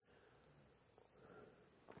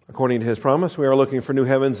According to His promise, we are looking for new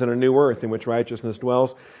heavens and a new earth in which righteousness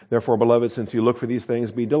dwells. Therefore, beloved, since you look for these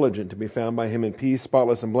things, be diligent to be found by Him in peace,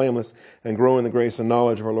 spotless and blameless, and grow in the grace and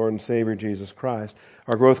knowledge of our Lord and Savior, Jesus Christ.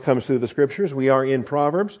 Our growth comes through the Scriptures. We are in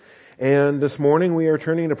Proverbs, and this morning we are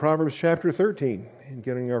turning to Proverbs chapter 13 and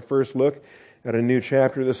getting our first look at a new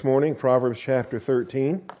chapter this morning, Proverbs chapter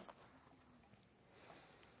 13.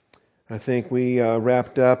 I think we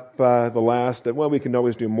wrapped up the last, we can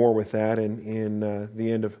always do more with that in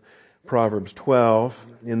the end of Proverbs 12.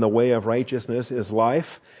 In the way of righteousness is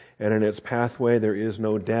life, and in its pathway there is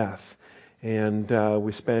no death. And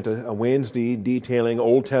we spent a Wednesday detailing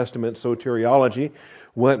Old Testament soteriology,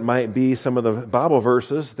 what might be some of the Bible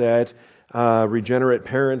verses that regenerate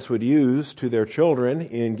parents would use to their children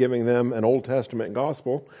in giving them an Old Testament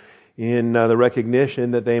gospel, in the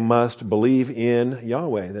recognition that they must believe in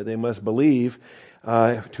Yahweh, that they must believe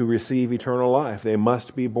to receive eternal life. They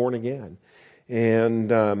must be born again.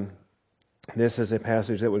 And this is a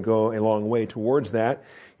passage that would go a long way towards that.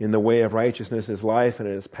 In the way of righteousness is life, and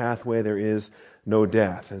in its pathway there is no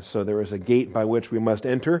death. And so there is a gate by which we must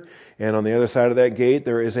enter, and on the other side of that gate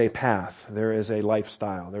there is a path, there is a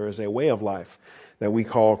lifestyle, there is a way of life that we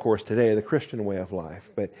call, of course, today the Christian way of life.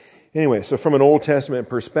 But anyway, so from an Old Testament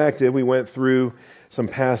perspective, we went through some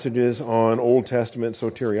passages on Old Testament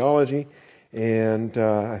soteriology, and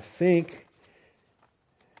I think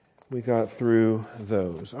we got through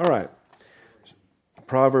those. All right.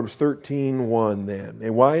 Proverbs 13:1 then.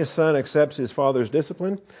 A wise son accepts his father's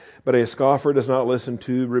discipline, but a scoffer does not listen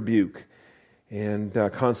to rebuke. And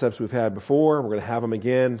concepts we've had before, we're going to have them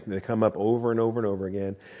again. They come up over and over and over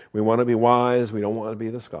again. We want to be wise. We don't want to be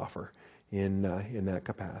the scoffer in that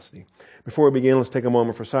capacity. Before we begin, let's take a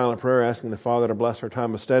moment for silent prayer, asking the Father to bless our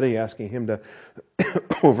time of study, asking Him to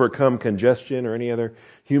overcome congestion or any other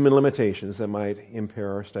human limitations that might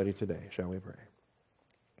impair our study today. Shall we pray?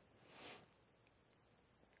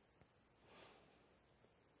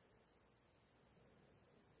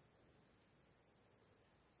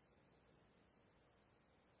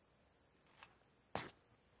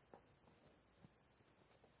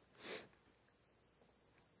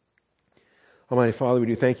 Almighty Father, we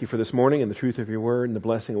do thank you for this morning and the truth of your word and the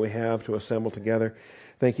blessing we have to assemble together.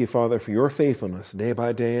 Thank you, Father, for your faithfulness day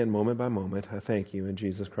by day and moment by moment. I thank you in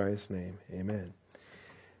Jesus Christ's name. Amen.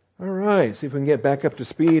 All right, see if we can get back up to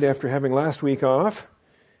speed after having last week off.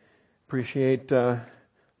 Appreciate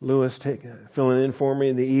Lewis filling in for me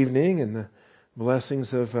in the evening and the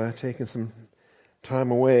blessings of taking some time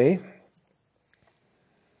away.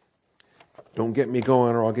 Don't get me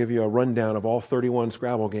going or I'll give you a rundown of all 31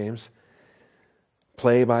 Scrabble games.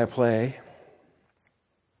 Play by play.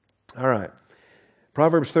 All right.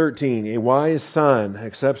 Proverbs 13. A wise son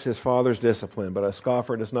accepts his father's discipline, but a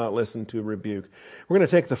scoffer does not listen to rebuke. We're going to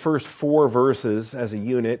take the first 4 verses as a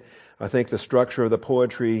unit. I think the structure of the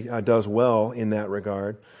poetry does well in that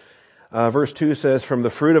regard. Verse 2 says, "From the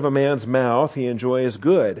fruit of a man's mouth he enjoys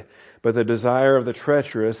good, but the desire of the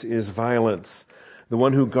treacherous is violence. The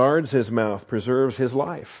one who guards his mouth preserves his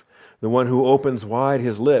life. The one who opens wide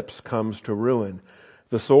his lips comes to ruin.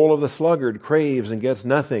 The soul of the sluggard craves and gets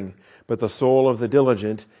nothing, but the soul of the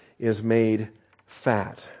diligent is made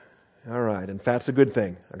fat." All right, and fat's a good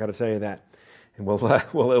thing. I got to tell you that, and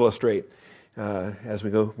we'll illustrate as we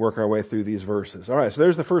go work our way through these verses. All right, so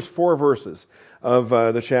there's the first 4 verses of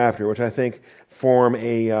the chapter, which I think form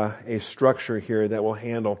a structure here that we'll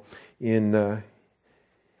handle in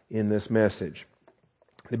this message.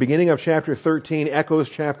 The beginning of chapter 13 echoes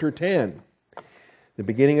chapter 10. The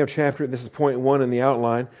beginning of this is point 1 in the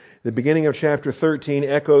outline. The beginning of chapter 13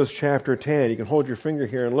 echoes chapter 10. You can hold your finger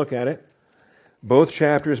here and look at it. Both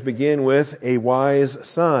chapters begin with a wise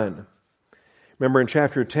son. Remember in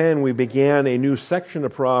chapter 10 we began a new section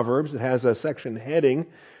of Proverbs. It has a section heading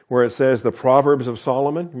where it says the Proverbs of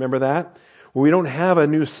Solomon. Remember that? Well, we don't have a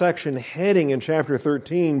new section heading in chapter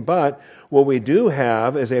 13, but what we do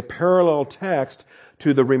have is a parallel text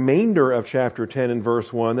to the remainder of chapter 10 and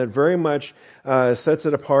verse 1 that very much sets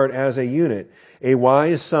it apart as a unit. A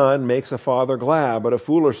wise son makes a father glad, but a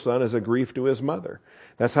foolish son is a grief to his mother.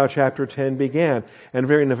 That's how chapter 10 began. And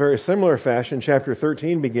in a very similar fashion, chapter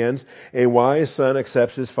 13 begins, a wise son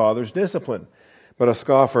accepts his father's discipline, but a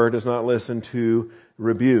scoffer does not listen to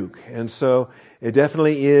rebuke. And so it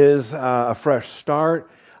definitely is a fresh start.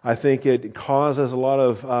 I think it causes a lot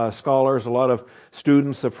of scholars, a lot of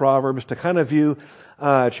students of Proverbs to kind of view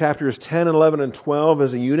chapters 10, 11, and 12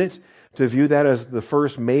 as a unit, to view that as the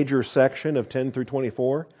first major section of 10 through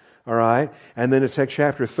 24, all right? And then to take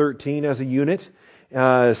chapter 13 as a unit,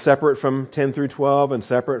 separate from 10 through 12 and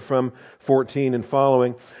separate from 14 and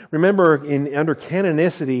following. Remember, under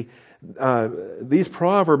canonicity, these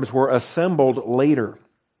Proverbs were assembled later.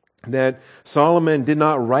 That Solomon did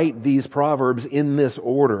not write these Proverbs in this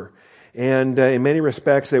order. And in many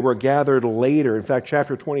respects, they were gathered later. In fact,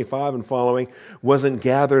 chapter 25 and following wasn't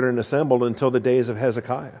gathered and assembled until the days of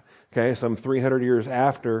Hezekiah. Okay, some 300 years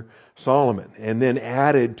after Solomon, and then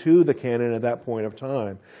added to the canon at that point of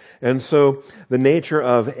time. And so the nature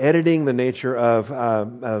of editing, the nature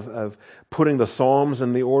of putting the Psalms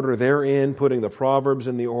in the order they're in, putting the Proverbs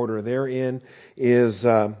in the order they're in, is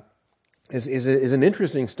an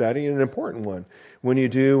interesting study and an important one when you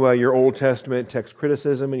do your Old Testament text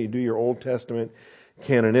criticism and you do your Old Testament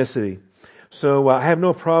canonicity. So I have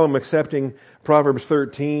no problem accepting Proverbs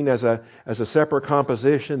 13 as a separate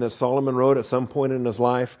composition that Solomon wrote at some point in his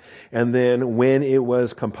life, and then when it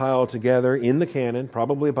was compiled together in the canon,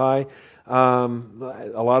 probably by a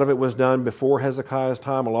lot of it was done before Hezekiah's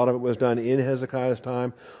time, a lot of it was done in Hezekiah's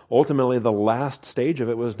time. Ultimately, the last stage of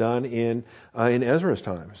it was done in Ezra's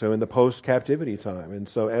time, so in the post-captivity time. And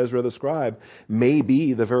so Ezra the scribe may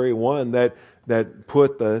be the very one that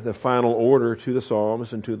put the final order to the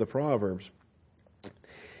Psalms and to the Proverbs.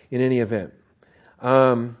 In any event,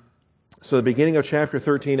 so the beginning of chapter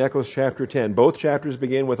 13 echoes chapter 10. Both chapters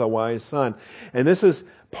begin with a wise son. And this is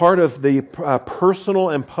part of the personal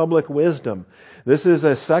and public wisdom. This is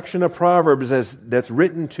a section of Proverbs that's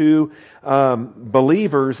written to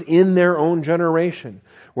believers in their own generation.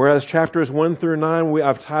 Whereas chapters 1 through 9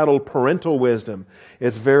 I've titled Parental Wisdom.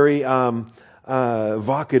 It's very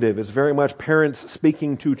vocative. It's very much parents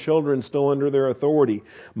speaking to children still under their authority.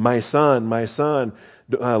 My son,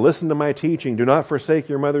 listen to my teaching. Do not forsake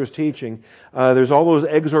your mother's teaching. There's all those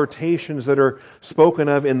exhortations that are spoken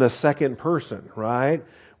of in the second person, right?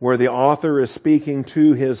 Where the author is speaking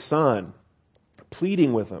to his son,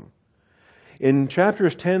 pleading with him. In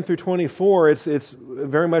chapters 10 through 24, it's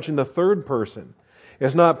very much in the third person.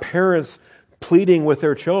 It's not parents pleading with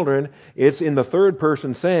their children. It's in the third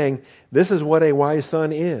person saying, this is what a wise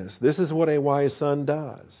son is. This is what a wise son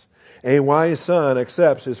does. A wise son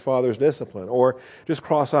accepts his father's discipline. Or just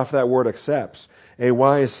cross off that word accepts. A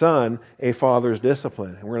wise son, a father's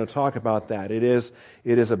discipline. And we're going to talk about that. It is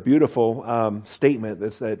a beautiful statement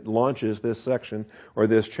that launches this section or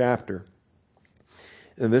this chapter.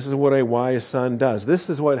 And this is what a wise son does. This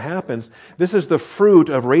is what happens. This is the fruit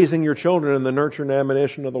of raising your children in the nurture and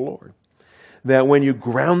admonition of the Lord. That when you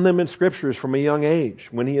ground them in scriptures from a young age,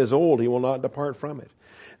 when he is old, he will not depart from it.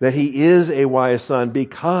 That he is a wise son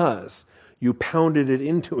because you pounded it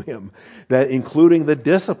into him. That including the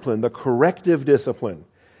discipline, the corrective discipline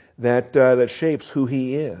that shapes who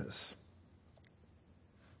he is.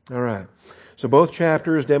 All right. So both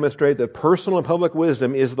chapters demonstrate that personal and public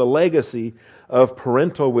wisdom is the legacy of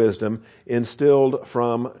parental wisdom instilled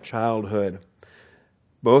from childhood.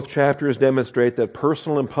 Both chapters demonstrate that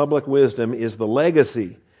personal and public wisdom is the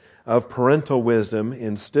legacy of parental wisdom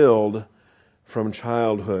instilled from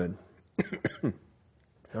childhood. All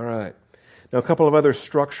right. Now a couple of other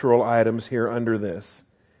structural items here under this.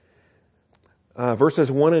 Verses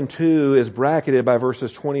 1 and 2 is bracketed by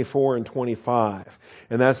verses 24 and 25.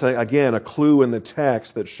 And that's, again, a clue in the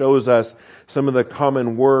text that shows us some of the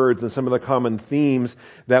common words and some of the common themes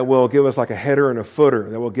that will give us like a header and a footer,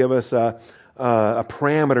 that will give us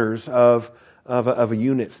parameters of a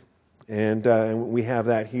unit. And we have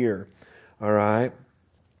that here. All right.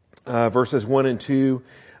 Verses 1 and 2,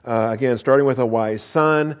 again, starting with a wise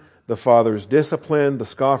son, the father's discipline, the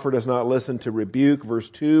scoffer does not listen to rebuke. Verse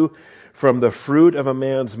 2, from the fruit of a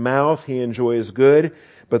man's mouth he enjoys good,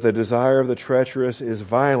 but the desire of the treacherous is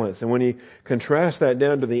violence. And when you contrast that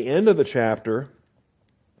down to the end of the chapter,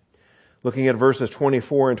 looking at verses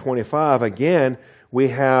 24 and 25, again, we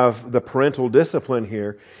have the parental discipline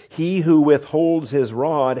here. He who withholds his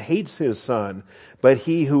rod hates his son, but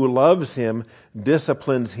he who loves him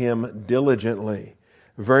disciplines him diligently.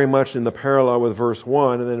 Very much in the parallel with verse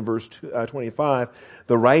 1 and then verse 25.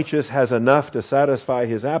 The righteous has enough to satisfy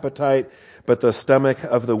his appetite, but the stomach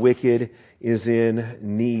of the wicked is in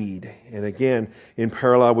need. And again, in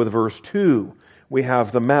parallel with verse 2, we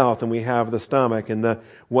have the mouth and we have the stomach and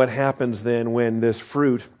what happens then when this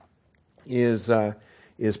fruit is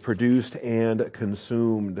produced and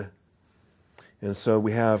consumed. And so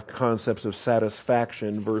we have concepts of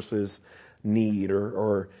satisfaction versus need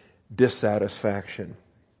or dissatisfaction,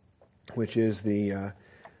 which is the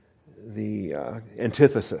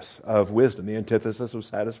antithesis of wisdom, the antithesis of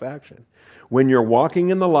satisfaction. When you're walking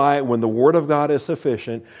in the light, when the Word of God is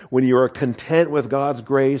sufficient, when you are content with God's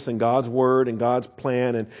grace and God's Word and God's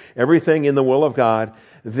plan and everything in the will of God,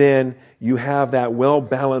 then you have that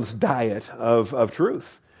well-balanced diet of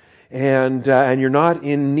truth. And you're not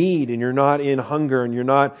in need, and you're not in hunger, and you're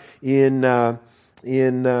not in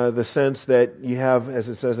the sense that you have, as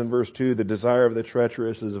it says in verse 2, the desire of the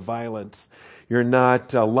treacherous is violence. You're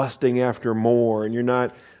not lusting after more, and you're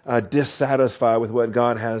not dissatisfied with what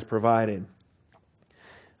God has provided.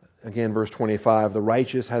 Again, verse 25, the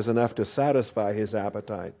righteous has enough to satisfy his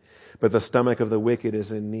appetite, but the stomach of the wicked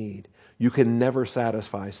is in need. You can never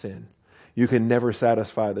satisfy sin. You can never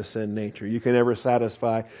satisfy the sin nature. You can never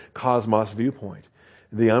satisfy cosmos viewpoint.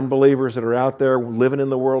 The unbelievers that are out there living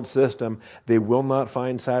in the world system, they will not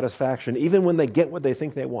find satisfaction, even when they get what they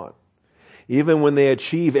think they want. Even when they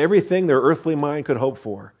achieve everything their earthly mind could hope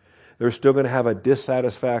for, they're still going to have a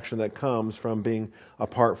dissatisfaction that comes from being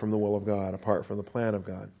apart from the will of God, apart from the plan of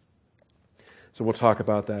God. So we'll talk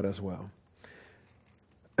about that as well.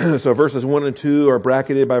 So verses 1 and 2 are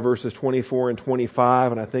bracketed by verses 24 and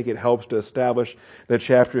 25, and I think it helps to establish that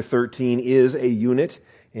chapter 13 is a unit,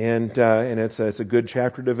 and it's a good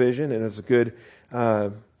chapter division, and it's a good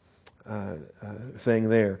thing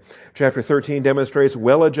there. Chapter 13 demonstrates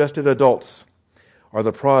well-adjusted adults are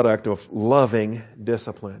the product of loving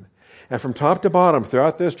discipline. And from top to bottom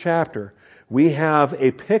throughout this chapter, we have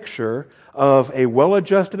a picture of a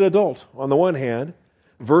well-adjusted adult on the one hand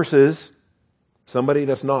versus somebody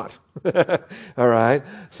that's not. All right?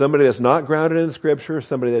 Somebody that's not grounded in Scripture,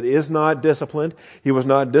 somebody that is not disciplined. He was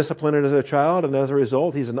not disciplined as a child, and as a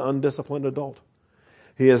result, he's an undisciplined adult.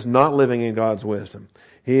 He is not living in God's wisdom.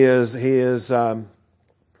 He is living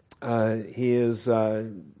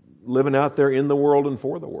out there in the world and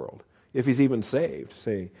for the world, if he's even saved.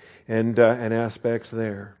 See, and aspects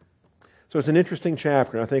there. So it's an interesting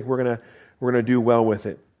chapter, and I think we're gonna do well with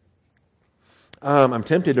it. I'm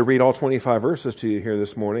tempted to read all 25 verses to you here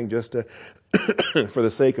this morning, just to for the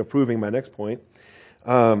sake of proving my next point,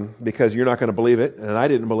 because you're not going to believe it, and I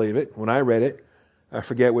didn't believe it when I read it. I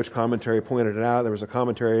forget which commentary pointed it out. There was a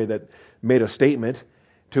commentary that made a statement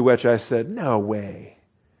to which I said, "No way.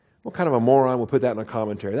 What kind of a moron would put that in a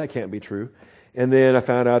commentary? That can't be true." And then I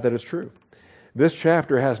found out that it's true. This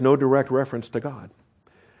chapter has no direct reference to God.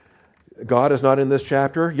 God is not in this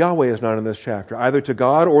chapter. Yahweh is not in this chapter, either to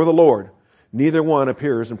God or the Lord. Neither one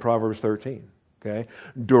appears in Proverbs 13. Okay?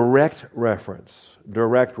 Direct reference.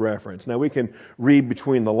 Now we can read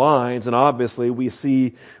between the lines, and obviously we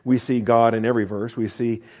see God in every verse. We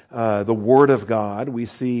see the Word of God. We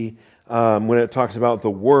see when it talks about the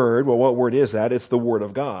Word, well, what word is that? It's the Word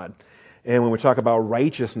of God. And when we talk about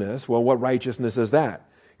righteousness, well, what righteousness is that?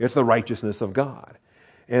 It's the righteousness of God.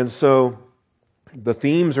 And so the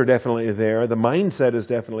themes are definitely there. The mindset is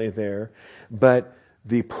definitely there. But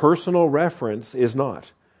the personal reference is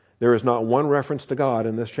not. There is not one reference to God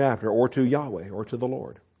in this chapter, or to Yahweh, or to the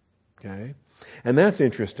Lord. Okay? And that's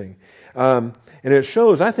interesting. And it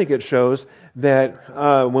shows, I think it shows, that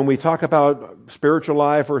when we talk about spiritual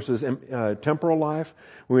life versus temporal life,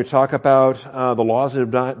 when we talk about the laws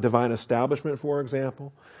of divine establishment, for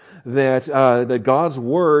example, that God's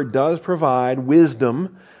Word does provide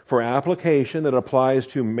wisdom for application that applies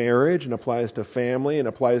to marriage, and applies to family, and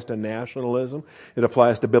applies to nationalism. It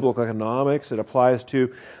applies to biblical economics. It applies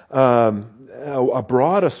to a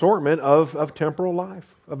broad assortment of temporal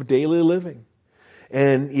life, of daily living.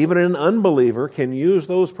 And even an unbeliever can use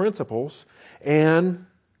those principles and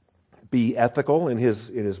be ethical in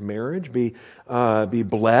his marriage, be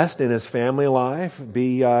blessed in his family life,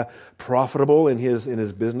 be profitable in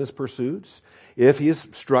his business pursuits, if he is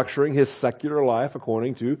structuring his secular life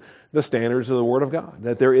according to the standards of the Word of God.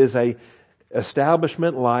 That there is a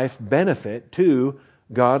establishment life benefit to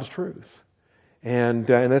God's truth. And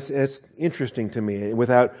it's interesting to me,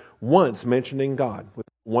 without once mentioning God,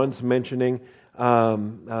 without once mentioning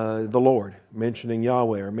the Lord, mentioning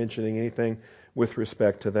Yahweh, or mentioning anything with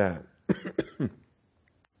respect to that.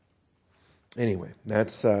 Anyway,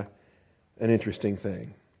 that's an interesting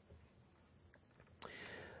thing.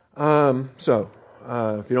 So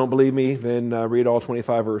if you don't believe me, then read all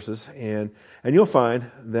 25 verses, and you'll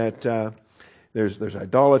find that there's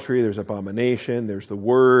idolatry, there's abomination, there's the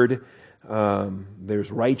Word,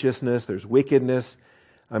 there's righteousness, there's wickedness.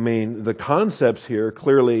 I mean, the concepts here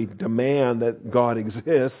clearly demand that God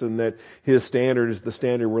exists and that His standard is the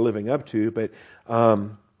standard we're living up to, but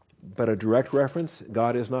a direct reference,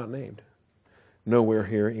 God is not named. Nowhere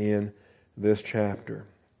here in this chapter.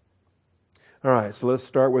 All right, so let's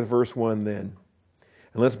start with verse 1 then.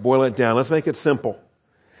 And let's boil it down. Let's make it simple.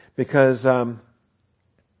 Because the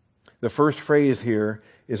first phrase here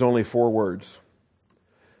is only 4 words.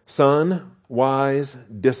 Son, wise,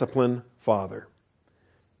 discipline, father.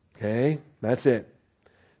 Okay, that's it.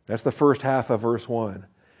 That's the first half of verse 1.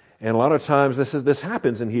 And a lot of times this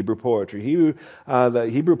happens in Hebrew poetry. The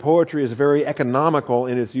Hebrew poetry is very economical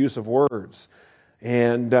in its use of words.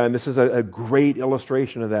 And this is a great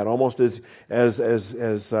illustration of that, almost as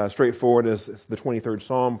straightforward as the 23rd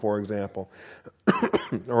Psalm, for example,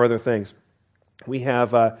 or other things. We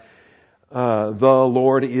have the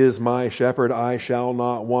Lord is my shepherd, I shall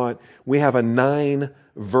not want. We have a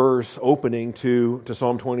 9-verse opening to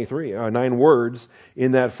Psalm 23, 9 words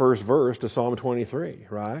in that first verse to Psalm 23,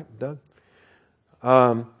 right, Doug?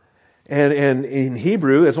 And in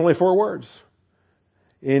Hebrew, it's only 4 words.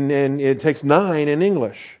 And it takes 9 in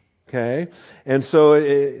English, okay? And so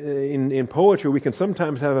in poetry, we can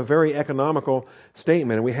sometimes have a very economical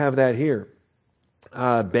statement, and we have that here.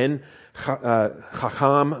 Ben,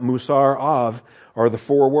 Chacham, Musar, Av are the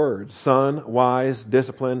 4 words. Son, wise,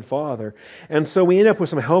 discipline, father. And so we end up with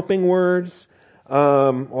some helping words,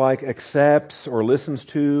 like accepts or listens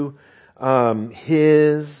to.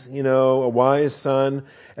 His, a wise son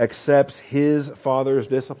accepts his father's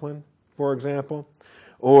discipline, for example.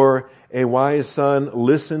 Or a wise son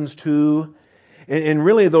listens to. And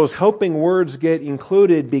really those helping words get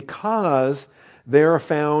included because they are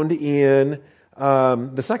found in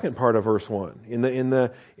the second part of verse 1, in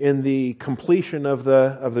the completion of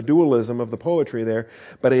the dualism of the poetry there.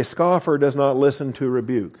 But a scoffer does not listen to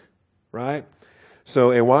rebuke, right?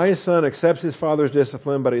 So a wise son accepts his father's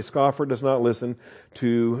discipline, but a scoffer does not listen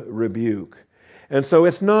to rebuke. And so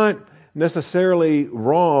it's not necessarily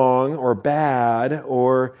wrong or bad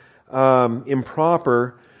or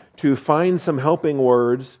improper to find some helping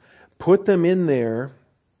words, put them in there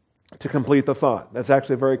to complete the thought. That's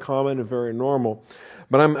actually very common and very normal.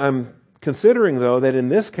 But I'm considering, though, that in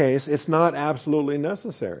this case, it's not absolutely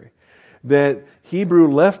necessary. That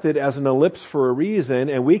Hebrew left it as an ellipse for a reason,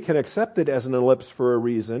 and we can accept it as an ellipse for a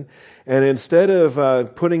reason. And instead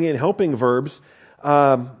of putting in helping verbs,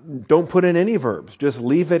 don't put in any verbs. Just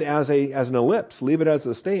leave it as an ellipse. Leave it as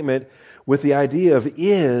a statement with the idea of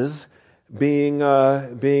is being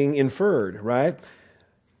inferred, right?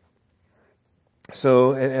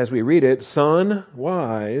 So as we read it, son,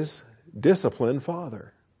 wise, discipline,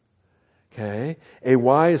 father. Okay? A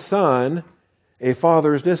wise son, a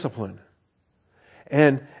father's discipline.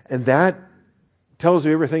 And that tells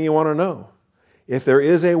you everything you want to know. If there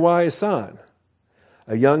is a wise son,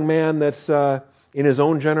 a young man that's in his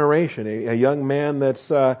own generation, a young man that's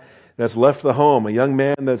left the home, a young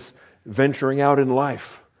man that's venturing out in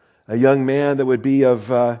life, a young man that would be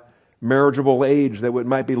of marriageable age that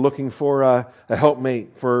might be looking for a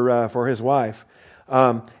helpmate for his wife,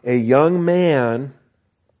 a young man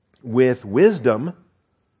with wisdom.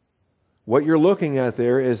 What you're looking at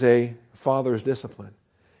there is a father's discipline.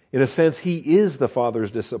 In a sense, he is the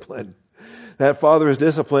father's discipline. That father's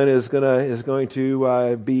discipline is going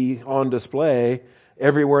to be on display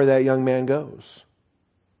everywhere that young man goes.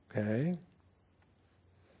 Okay?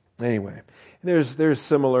 Anyway, there's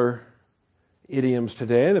similar idioms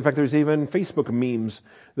today. In fact, there's even Facebook memes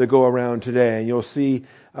that go around today, and you'll see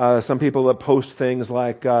some people that post things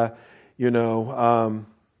like,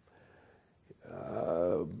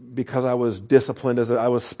 because I was disciplined I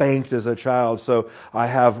was spanked as a child, so I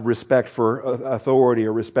have respect for authority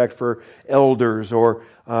or respect for elders or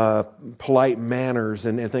polite manners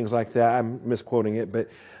and things like that. I'm misquoting it, but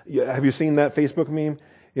have you seen that Facebook meme?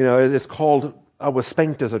 It's called I was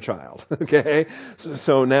spanked as a child. Okay,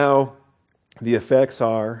 so now the effects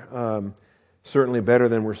are certainly better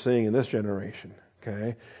than we're seeing in this generation.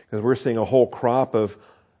 Okay, because we're seeing a whole crop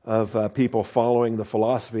of people following the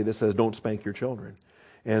philosophy that says don't spank your children.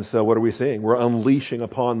 And so what are we seeing? We're unleashing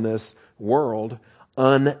upon this world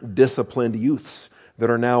undisciplined youths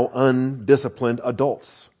that are now undisciplined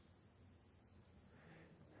adults.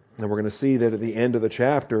 And we're going to see that at the end of the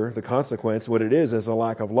chapter, the consequence, what it is a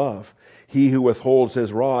lack of love. He who withholds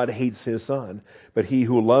his rod hates his son, but he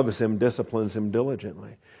who loves him disciplines him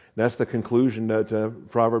diligently. That's the conclusion to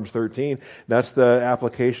Proverbs 13. That's the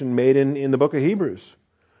application made in the book of Hebrews.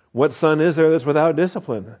 What son is there that's without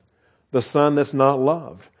discipline? The son that's not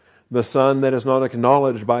loved. The son that is not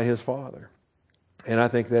acknowledged by his father. And I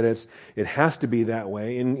think that it has to be that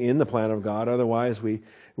way in the plan of God. Otherwise, we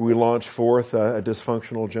launch forth a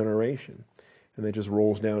dysfunctional generation. And it just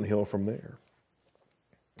rolls downhill from there.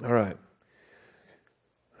 All right.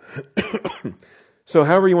 So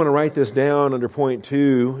however you want to write this down under point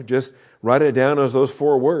 2, just write it down as those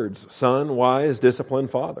 4 words. Son, wise, discipline,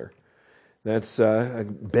 father. That's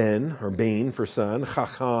ben, or bain for son.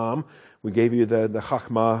 Chacham, we gave you the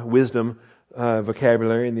chachma, wisdom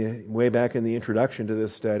vocabulary way back in the introduction to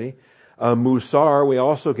this study. Musar we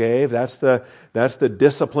also gave. That's the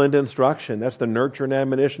disciplined instruction. That's the nurture and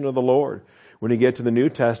admonition of the Lord. When you get to the New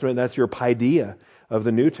Testament, that's your paideia of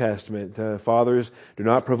the New Testament. Fathers, do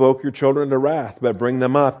not provoke your children to wrath, but bring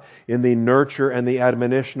them up in the nurture and the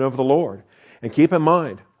admonition of the Lord. And keep in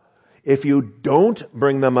mind, if you don't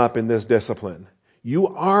bring them up in this discipline, you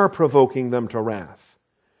are provoking them to wrath.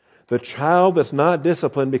 The child that's not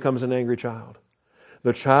disciplined becomes an angry child.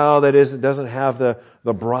 The child that doesn't have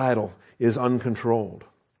the bridle is uncontrolled.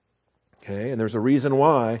 Okay, and there's a reason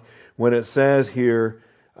why when it says here,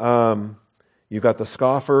 you've got the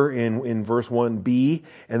scoffer in verse 1b,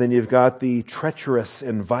 and then you've got the treacherous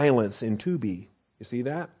and violence in 2b. You see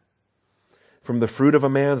that? From the fruit of a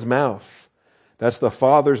man's mouth. That's the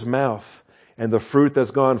father's mouth. And the fruit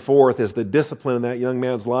that's gone forth is the discipline in that young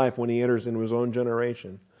man's life when he enters into his own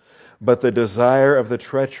generation. But the desire of the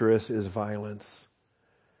treacherous is violence.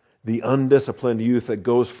 The undisciplined youth that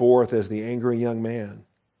goes forth as the angry young man.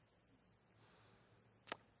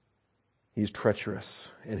 He's treacherous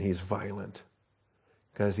and he's violent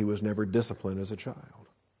because he was never disciplined as a child.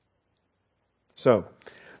 So,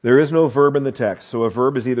 there is no verb in the text. So a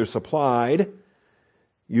verb is either supplied,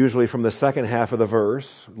 usually from the second half of the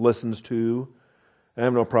verse, listens to. I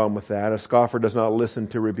have no problem with that. A scoffer does not listen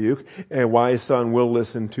to rebuke. A wise son will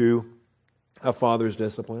listen to a father's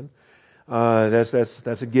discipline. That's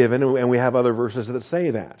a given, and we have other verses that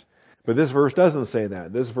say that. But this verse doesn't say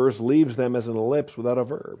that. This verse leaves them as an ellipse without a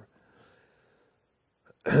verb.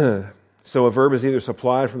 So a verb is either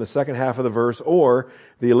supplied from the second half of the verse, or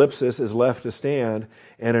the ellipsis is left to stand,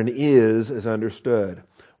 and an is understood.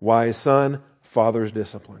 Wise son, father's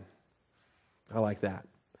discipline. I like that.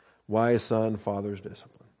 Wise son, father's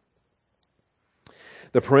discipline.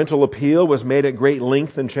 The parental appeal was made at great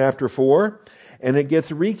length in chapter 4, and it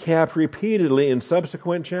gets recapped repeatedly in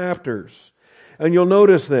subsequent chapters. And you'll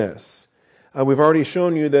notice this. We've already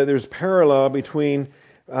shown you that there's parallel between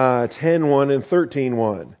 10:1 and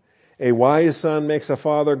 13:1. A wise son makes a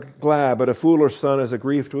father glad, but a foolish son is a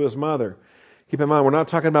grief to his mother. Keep in mind, we're not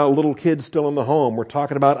talking about little kids still in the home. We're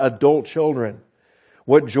talking about adult children.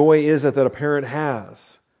 What joy is it that a parent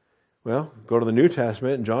has? Well, go to the New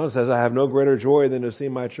Testament, and John says, I have no greater joy than to see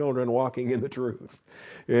my children walking in the truth.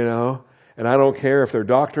 And I don't care if they're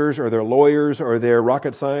doctors or they're lawyers or they're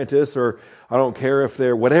rocket scientists, or I don't care if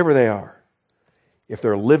they're whatever they are. If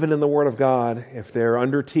they're living in the Word of God, if they're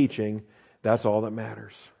under teaching, that's all that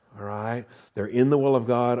matters. All right? They're in the will of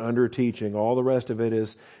God under teaching. All the rest of it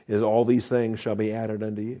is all these things shall be added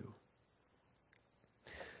unto you.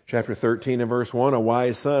 Chapter 13 and verse 1, a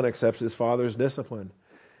wise son accepts his father's discipline.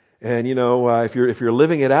 And if you're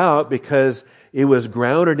living it out because it was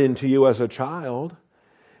grounded into you as a child,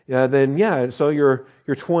 so you're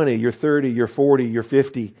 20, you're 30, you're 40, you're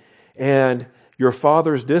 50, and your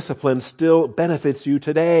father's discipline still benefits you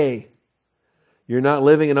today. You're not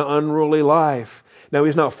living an unruly life. Now,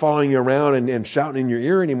 he's not following you around and shouting in your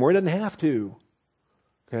ear anymore. He doesn't have to.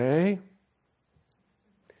 Okay?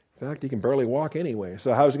 In fact, he can barely walk anyway.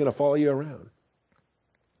 So how is he going to follow you around?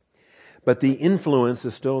 But the influence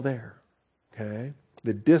is still there. Okay?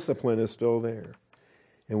 The discipline is still there.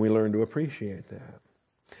 And we learn to appreciate that.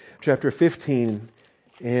 Chapter 15,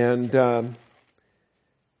 and I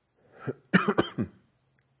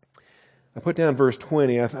put down verse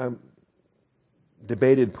 20. I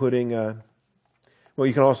debated putting,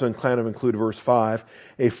 you can also kind of include verse 5.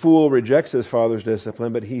 A fool rejects his father's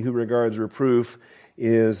discipline, but he who regards reproof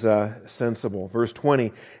is sensible. Verse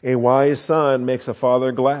 20, a wise son makes a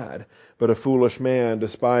father glad, but a foolish man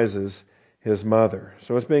despises his mother.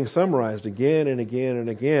 So it's being summarized again and again and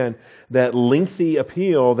again, that lengthy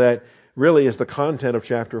appeal that really is the content of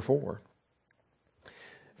chapter 4.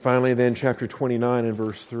 Finally, then, chapter 29 and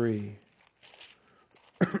verse 3.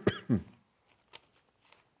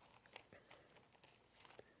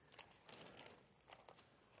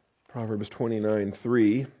 Proverbs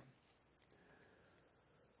 29:3.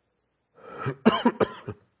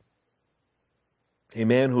 A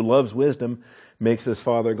man who loves wisdom makes his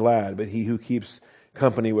father glad, but he who keeps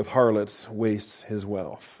company with harlots wastes his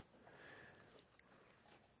wealth.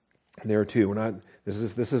 There too,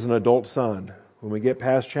 this is an adult son. When we get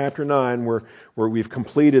past chapter 9, where we've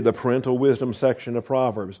completed the parental wisdom section of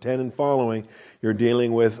Proverbs, 10 and following, you're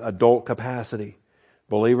dealing with adult capacity.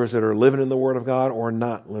 Believers that are living in the Word of God or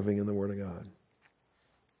not living in the Word of God.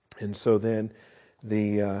 And so then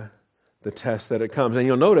the test that it comes. And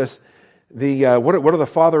you'll notice what are the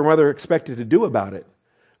father and mother expected to do about it?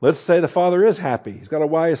 Let's say the father is happy. He's got a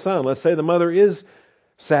wise son. Let's say the mother is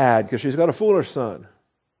sad because she's got a foolish son.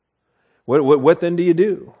 What then do you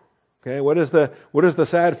do? Okay, what does the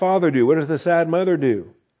sad father do? What does the sad mother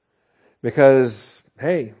do? Because,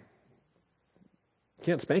 hey, you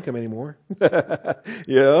can't spank them anymore. That's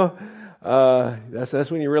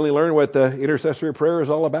when you really learn what the intercessory prayer is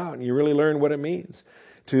all about, and you really learn what it means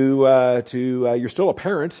to you're still a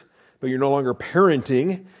parent, but you're no longer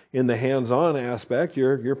parenting in the hands-on aspect.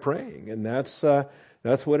 You're praying, and that's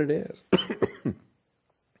what it is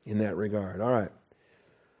in that regard. All right.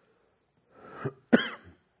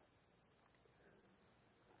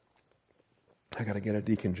 I got to get a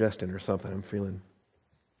decongestant or something. I'm feeling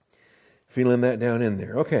that down in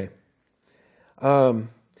there. Okay. Don't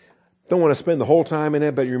want to spend the whole time in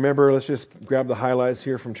it, but remember, let's just grab the highlights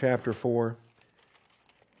here from chapter 4.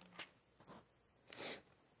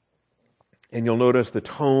 And you'll notice the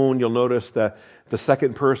tone, you'll notice the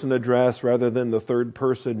second person address rather than the third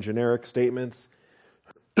person generic statements.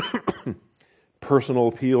 Personal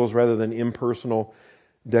appeals rather than impersonal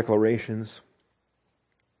declarations.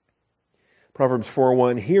 Proverbs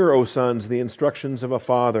 4:1, hear, O sons, the instructions of a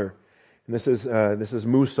father. And this is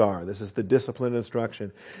Musar. This is the discipline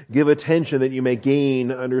instruction. Give attention that you may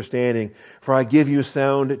gain understanding. For I give you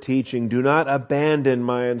sound teaching. Do not abandon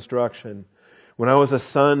my instruction. When I was a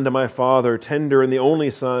son to my father, tender and the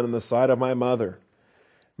only son in the sight of my mother.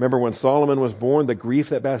 Remember when Solomon was born, the grief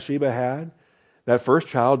that Bathsheba had? That first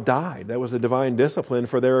child died. That was a divine discipline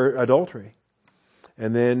for their adultery.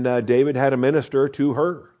 And then David had to minister to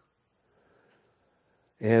her.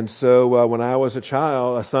 And so when I was a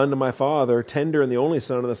child, a son to my father, tender and the only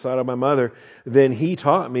son on the side of my mother, then he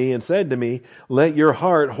taught me and said to me, let your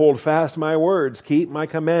heart hold fast my words, keep my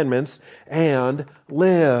commandments, and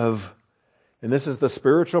live. And this is the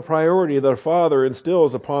spiritual priority that a father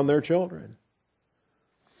instills upon their children.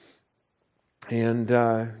 And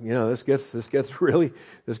this gets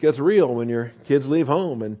real when your kids leave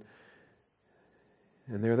home, and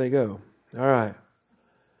there they go. All right.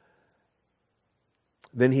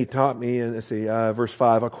 Then he taught me, and let's see, verse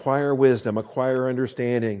 5, acquire wisdom, acquire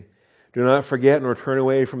understanding. Do not forget nor turn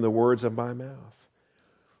away from the words of my mouth.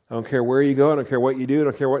 I don't care where you go, I don't care what you do, I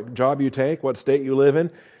don't care what job you take, what state you live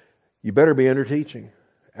in. You better be under teaching.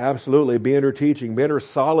 Absolutely, be under teaching. Be under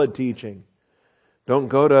solid teaching. Don't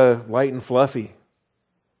go to light and fluffy.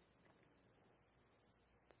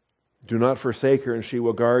 Do not forsake her, and she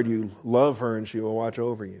will guard you. Love her, and she will watch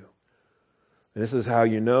over you. And this is how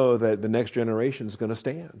you know that the next generation is going to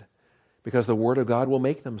stand, because the Word of God will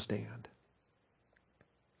make them stand.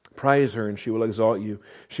 Prize her, and she will exalt you.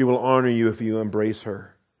 She will honor you if you embrace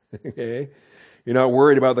her. Okay? You're not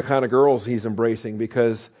worried about the kind of girls he's embracing,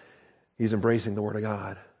 because he's embracing the Word of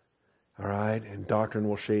God. All right? And doctrine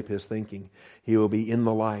will shape his thinking. He will be in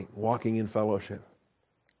the light, walking in fellowship.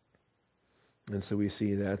 And so we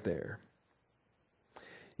see that there.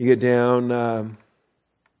 You get down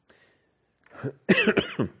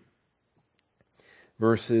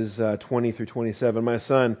verses 20 through 27. My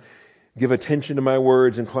son, give attention to my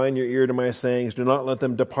words, incline your ear to my sayings. Do not let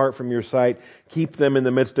them depart from your sight. Keep them in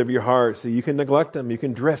the midst of your heart. So you can neglect them, you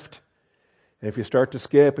can drift. And if you start to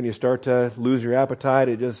skip and you start to lose your appetite,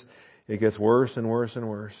 it gets worse and worse and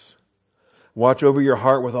worse. Watch over your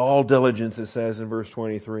heart with all diligence, it says in verse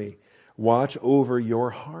 23. Watch over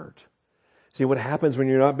your heart. See what happens when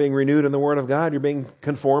you're not being renewed in the Word of God? You're being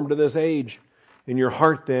conformed to this age. And your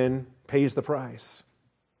heart then pays the price.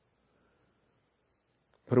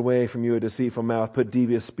 Put away from you a deceitful mouth. Put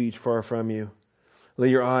devious speech far from you. Let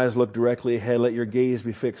your eyes look directly ahead. Let your gaze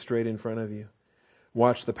be fixed straight in front of you.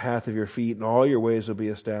 Watch the path of your feet, and all your ways will be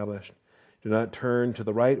established. Do not turn to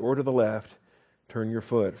the right or to the left. Turn your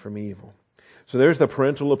foot from evil. So there's the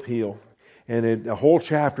parental appeal. And a whole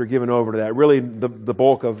chapter given over to that. Really, the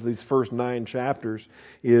bulk of these first 9 chapters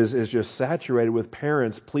is just saturated with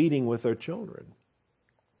parents pleading with their children.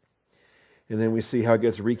 And then we see how it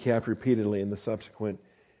gets recapped repeatedly in the subsequent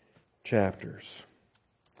chapters.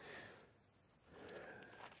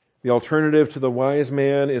 The alternative to the wise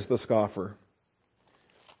man is the scoffer.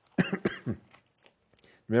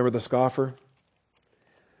 Remember the scoffer?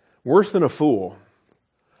 Worse than a fool.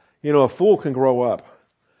 You know, a fool can grow up.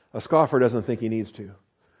 A scoffer doesn't think he needs to.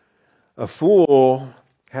 A fool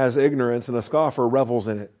has ignorance, and a scoffer revels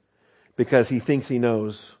in it because he thinks he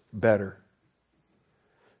knows better.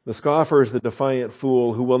 The scoffer is the defiant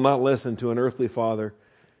fool who will not listen to an earthly father,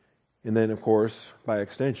 and then, of course, by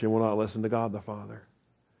extension, will not listen to God the Father.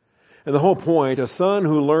 And the whole point, a son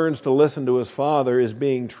who learns to listen to his father is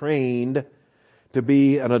being trained to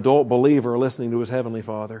be an adult believer listening to his heavenly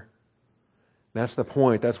Father. That's the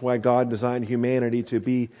point. That's why God designed humanity to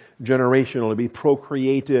be generational, to be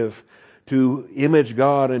procreative, to image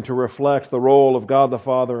God and to reflect the role of God the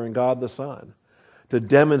Father and God the Son. To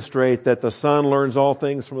demonstrate that the Son learns all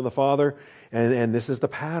things from the Father, and this is the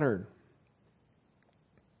pattern.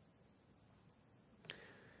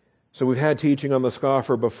 So we've had teaching on the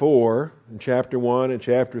scoffer before, in chapter 1 and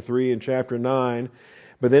chapter 3 and chapter 9,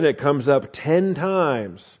 but then it comes up 10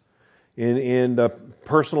 times in the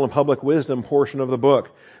personal and public wisdom portion of the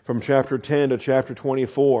book, from chapter 10 to chapter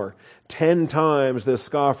 24. 10 times this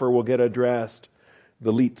scoffer will get addressed.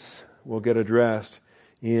 The leets will get addressed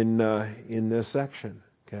in this section.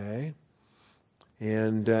 Okay?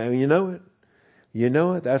 And you know it. You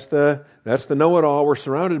know it. That's the know-it-all. We're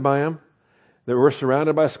surrounded by them. That we're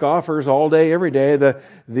surrounded by scoffers all day, every day.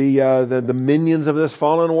 The minions of this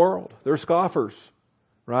fallen world. They're scoffers.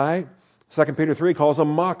 Right? 2 Peter 3 calls them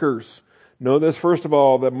mockers. Know this, first of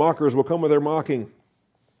all, that mockers will come with their mocking,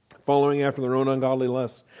 following after their own ungodly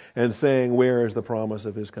lusts, and saying, where is the promise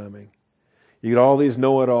of His coming? You get all these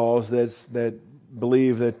know-it-alls that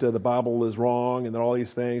believe that the Bible is wrong and that all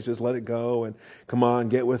these things, just let it go and come on,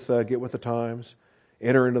 get with the times.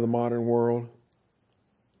 Enter into the modern world.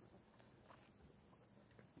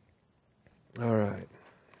 All right.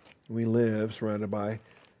 We live surrounded by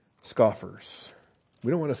scoffers. We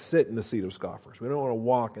don't want to sit in the seat of scoffers. We don't want to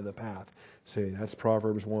walk in the path. See, that's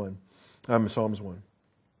Psalms 1.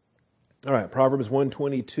 All right, Proverbs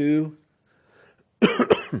 1:22.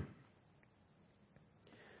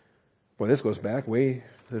 Boy, this goes back way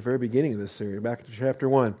to the very beginning of this series, back to chapter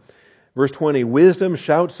 1. Verse 20, wisdom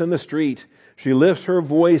shouts in the street. She lifts her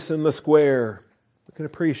voice in the square. We can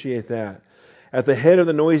appreciate that. At the head of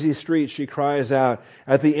the noisy street, she cries out.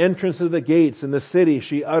 At the entrance of the gates in the city,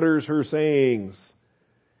 she utters her sayings.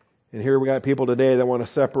 And here we got people today that want to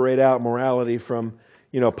separate out morality from,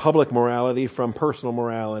 public morality from personal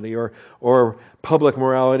morality, or public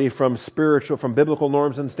morality from biblical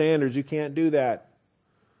norms and standards. You can't do that.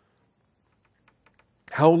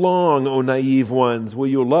 How long, O naive ones, will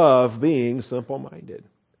you love being simple-minded?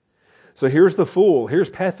 So here's the fool. Here's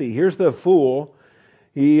Pethi. Here's the fool.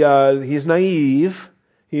 He's naive.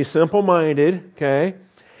 He's simple-minded. Okay?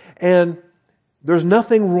 And there's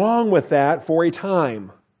nothing wrong with that for a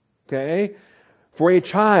time. Okay? For a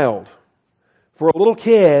child, for a little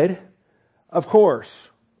kid, of course,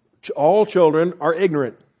 all children are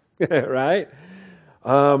ignorant, right?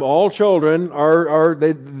 All children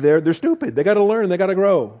they're stupid. They got to learn. They got to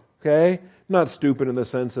grow. Okay? Not stupid in the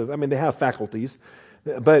sense of, they have faculties,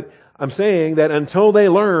 but I'm saying that until they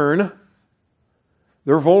learn,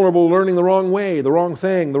 they're vulnerable to learning the wrong way, the wrong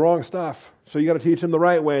thing, the wrong stuff. So you got to teach them the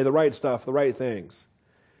right way, the right stuff, the right things.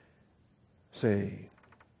 See.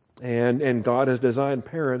 And God has designed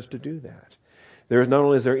parents to do that. There's not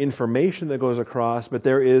only is there information that goes across, but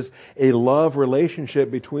there is a love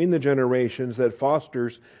relationship between the generations that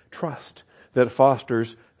fosters trust, that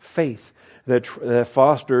fosters faith, that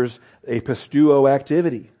fosters a pistuo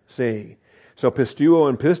activity. See, so pistuo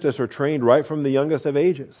and pistis are trained right from the youngest of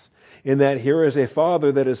ages. In that here is a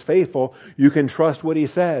father that is faithful. You can trust what he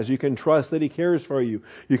says. You can trust that he cares for you.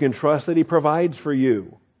 You can trust that he provides for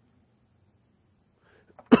you.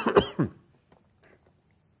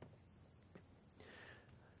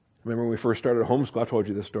 Remember when we first started homeschooling? I told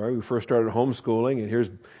you this story. We first started homeschooling, and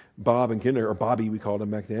here's Bob in or Bobby we called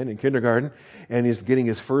him back then, in kindergarten, and he's getting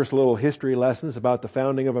his first little history lessons about the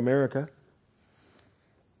founding of America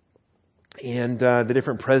and the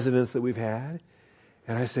different presidents that we've had.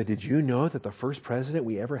 And I said, did you know that the first president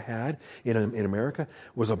we ever had in America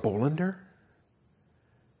was a Bolander?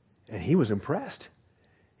 And he was impressed.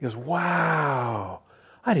 He goes, wow,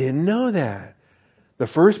 I didn't know that. The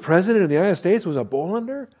first president of the United States was a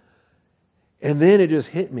Bolander? And then it just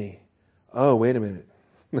hit me. Oh, wait a minute.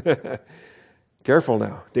 Careful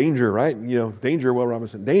now. Danger, right? Danger, Will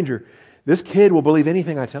Robinson. Danger. This kid will believe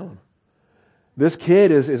anything I tell him. This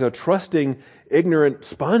kid is a trusting, ignorant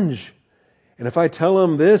sponge. And if I tell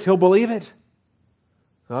him this, he'll believe it.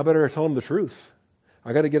 I better tell him the truth.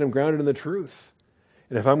 I got to get him grounded in the truth.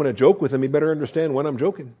 And if I'm going to joke with him, he better understand when I'm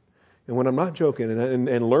joking and when I'm not joking,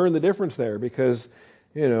 and learn the difference there, because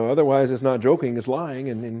otherwise it's not joking, it's lying,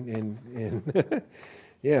 and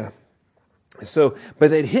yeah. So,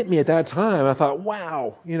 but it hit me at that time. I thought,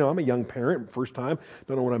 wow, I'm a young parent, first time,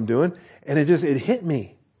 don't know what I'm doing, and it hit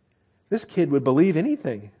me. This kid would believe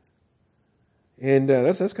anything, and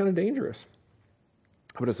that's kind of dangerous,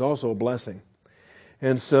 but it's also a blessing.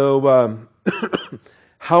 And so,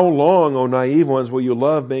 how long, O naive ones, will you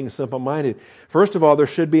love being simple-minded? First of all, there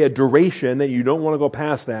should be a duration that you don't want to go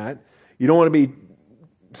past that. You don't want to be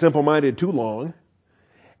simple-minded too long.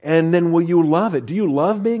 And then will you love it? Do you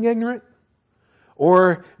love being ignorant?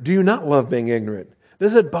 Or do you not love being ignorant?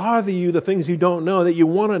 Does it bother you, the things you don't know that you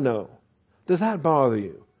want to know? Does that bother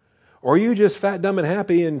you? Or are you just fat, dumb, and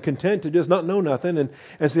happy and content to just not know nothing?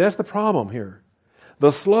 And see, that's the problem here.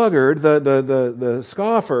 The sluggard, the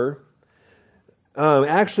scoffer,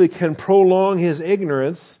 actually can prolong his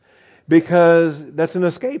ignorance because that's an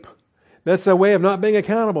escape. That's a way of not being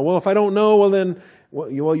accountable. Well, if I don't know,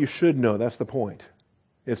 well, you should know. That's the point.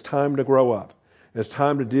 It's time to grow up. It's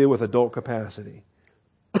time to deal with adult capacity.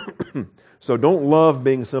 So don't love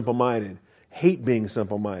being simple-minded. Hate being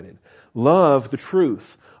simple-minded. Love the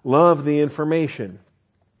truth. Love the information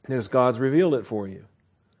as God's revealed it for you.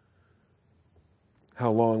 How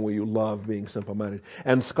long will you love being simple-minded?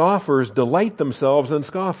 And scoffers delight themselves in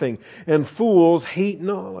scoffing, and fools hate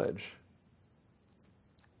knowledge.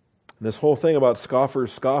 This whole thing about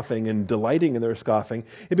scoffers scoffing and delighting in their scoffing,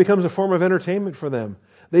 it becomes a form of entertainment for them.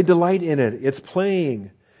 They delight in it. It's playing.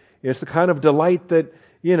 It's the kind of delight that,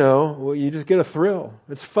 you just get a thrill.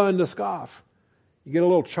 It's fun to scoff. You get a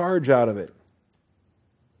little charge out of it.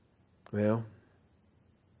 Well,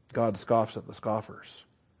 God scoffs at the scoffers.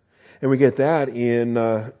 And we get that in,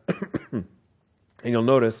 and you'll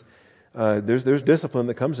notice, there's discipline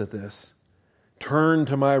that comes at this. Turn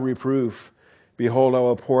to my reproof. Behold, I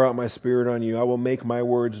will pour out my Spirit on you. I will make my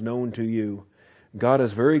words known to you. God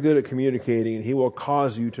is very good at communicating, and He will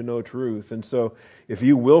cause you to know truth. And so if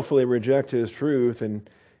you willfully reject His truth and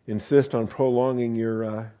insist on prolonging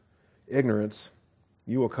your ignorance,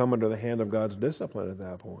 you will come under the hand of God's discipline at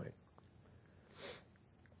that point.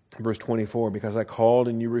 Verse 24, because I called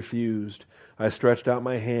and you refused. I stretched out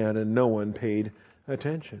my hand and no one paid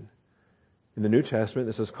attention. In the New Testament,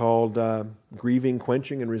 this is called grieving,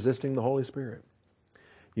 quenching, and resisting the Holy Spirit.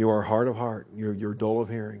 You are hard of heart. You're dull of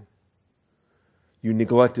hearing. You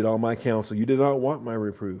neglected all my counsel. You did not want my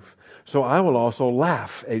reproof. So I will also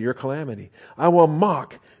laugh at your calamity. I will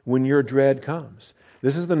mock when your dread comes.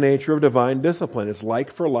 This is the nature of divine discipline. It's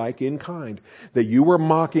like for like in kind. That you were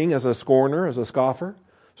mocking as a scorner, as a scoffer.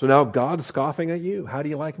 So now God's scoffing at you. How do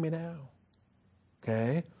you like me now?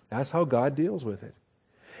 Okay? That's how God deals with it.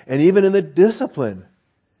 And even in the discipline,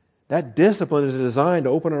 that discipline is designed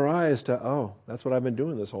to open our eyes to, that's what I've been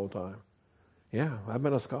doing this whole time. Yeah, I've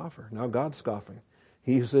been a scoffer. Now God's scoffing.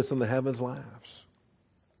 He who sits in the heavens laughs.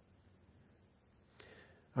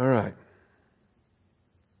 All right.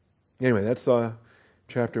 Anyway, that's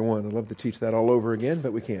chapter 1. I'd love to teach that all over again,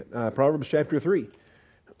 but we can't. Proverbs chapter 3.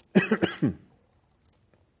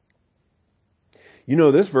 You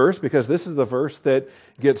know this verse because this is the verse that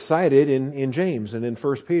gets cited in James and in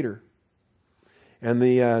 1 Peter. And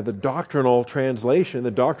the doctrinal translation,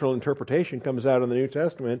 the doctrinal interpretation comes out in the New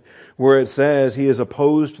Testament where it says, He is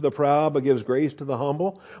opposed to the proud but gives grace to the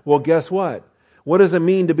humble. Well, guess what? What does it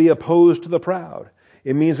mean to be opposed to the proud?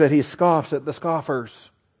 It means that He scoffs at the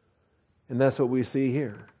scoffers. And that's what we see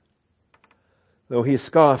here. Though He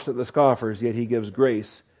scoffs at the scoffers, yet He gives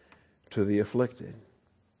grace to the afflicted.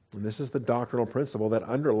 And this is the doctrinal principle that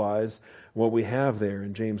underlies what we have there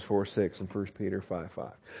in James 4:6 and 1 Peter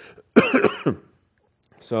 5:5.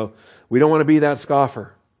 So we don't want to be that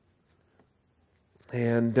scoffer.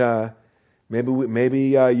 And maybe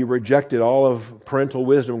you rejected all of parental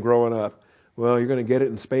wisdom growing up. Well, you're going to get it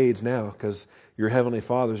in spades now because your Heavenly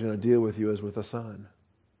Father is going to deal with you as with a son.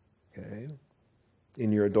 Okay?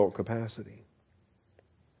 In your adult capacity.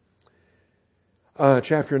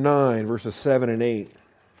 Chapter 9, verses 7 and 8.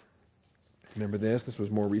 Remember this? This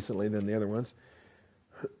was more recently than the other ones.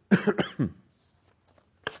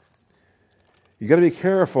 You got to be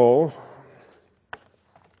careful.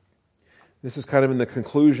 This is kind of in the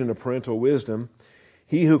conclusion of parental wisdom.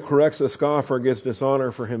 He who corrects a scoffer gets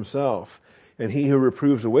dishonor for himself, and he who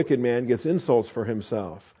reproves a wicked man gets insults for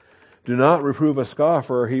himself. Do not reprove a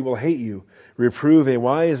scoffer, or he will hate you. Reprove a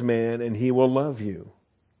wise man, and he will love you.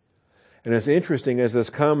 And it's interesting as this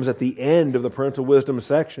comes at the end of the parental wisdom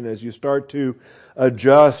section, as you start to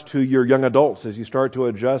adjust to your young adults, as you start to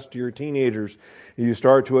adjust to your teenagers, you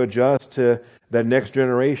start to adjust to that next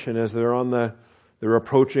generation as they're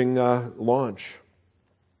approaching launch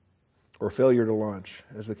or failure to launch,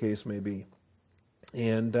 as the case may be.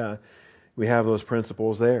 And we have those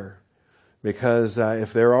principles there. Because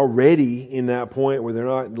if they're already in that point where they're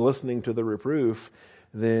not listening to the reproof,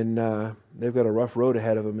 then they've got a rough road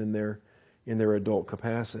ahead of them in their adult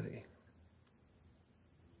capacity.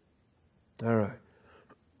 All right.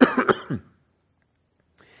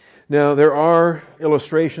 Now, there are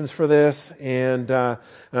illustrations for this, and I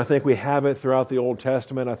think we have it throughout the Old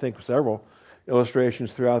Testament. I think several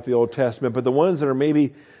illustrations throughout the Old Testament, but the ones that are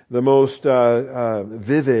maybe the most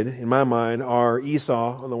vivid in my mind are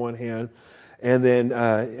Esau on the one hand, and then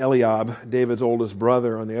Eliab, David's oldest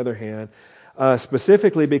brother, on the other hand,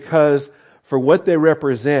 specifically because for what they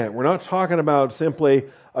represent. We're not talking about simply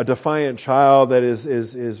a defiant child that is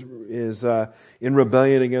in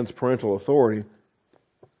rebellion against parental authority.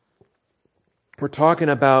 We're talking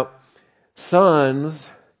about sons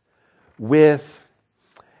with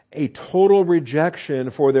a total rejection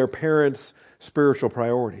for their parents' spiritual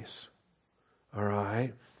priorities. All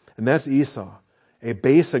right? And that's Esau. A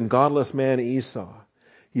base and godless man, Esau.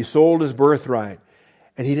 He sold his birthright,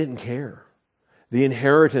 and he didn't care. The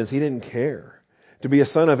inheritance, he didn't care. To be a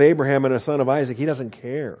son of Abraham and a son of Isaac, he doesn't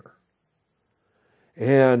care.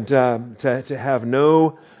 And to have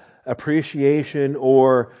no appreciation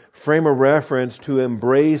or frame of reference to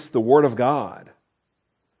embrace the Word of God.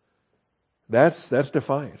 That's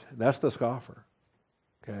defiant. That's the scoffer.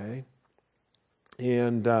 Okay?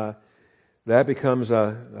 And that becomes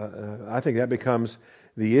I think that becomes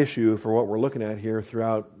the issue for what we're looking at here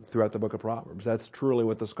throughout the book of Proverbs. That's truly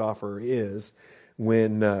what the scoffer is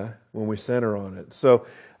when we center on it. So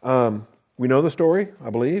we know the story, I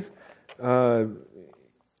believe.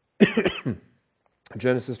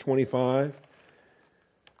 Genesis 25.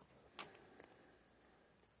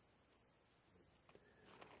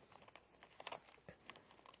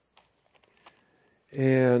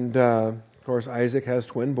 And of course, Isaac has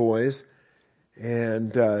twin boys.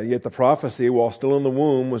 And yet the prophecy, while still in the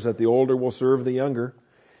womb, was that the older will serve the younger.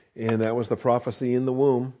 And that was the prophecy in the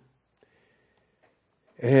womb.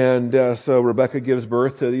 And so Rebekah gives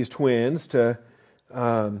birth to these twins, to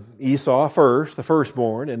Esau first, the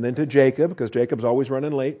firstborn, and then to Jacob, because Jacob's always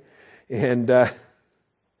running late. And I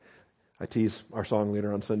tease our song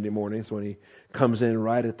leader on Sunday mornings when he comes in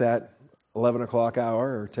right at that 11 o'clock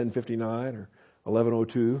hour, or 10:59, or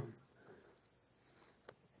 11:02.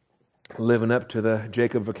 Living up to the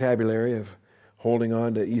Jacob vocabulary of holding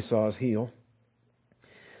on to Esau's heel.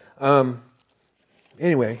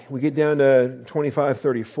 Anyway, we get down to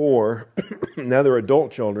 25:34. Now they're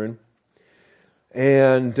adult children.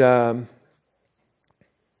 And what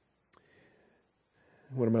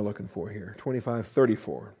am I looking for here?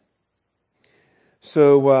 25:34.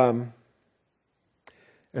 So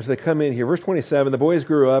as they come in here, verse 27, the boys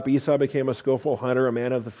grew up. Esau became a skillful hunter, a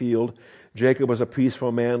man of the field. Jacob was a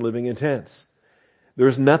peaceful man living in tents.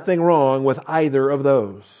 There's nothing wrong with either of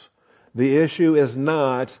those. The issue is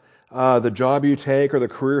not the job you take or the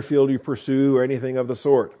career field you pursue or anything of the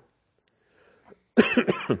sort.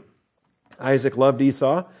 Isaac loved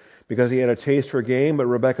Esau because he had a taste for game, but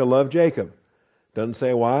Rebekah loved Jacob. Doesn't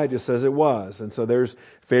say why, it just says it was. And so there's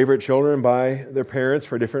favorite children by their parents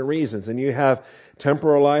for different reasons. And you have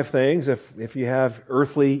temporal life things. If you have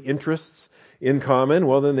earthly interests in common,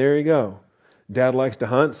 well then there you go. Dad likes to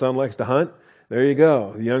hunt, son likes to hunt. There you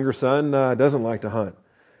go. The younger son doesn't like to hunt.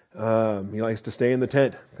 He likes to stay in the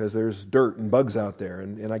tent because there's dirt and bugs out there,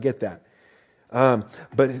 and I get that.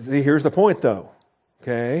 But see, here's the point though.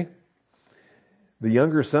 Okay? The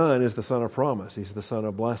younger son is the son of promise. He's the son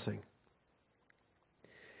of blessing.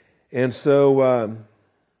 And so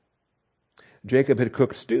Jacob had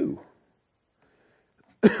cooked stew.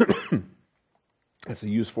 That's a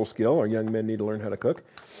useful skill. Our young men need to learn how to cook.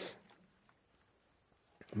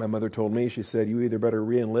 My mother told me, she said, you either better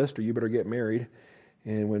re-enlist or you better get married.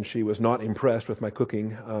 And when she was not impressed with my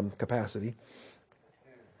cooking capacity.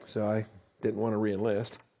 So I didn't want to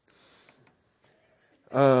re-enlist.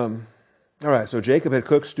 All right, so Jacob had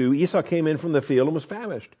cooked stew. Esau came in from the field and was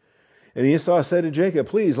famished. And Esau said to Jacob,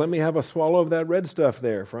 please let me have a swallow of that red stuff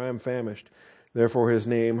there, for I am famished. Therefore his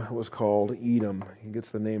name was called Edom. He gets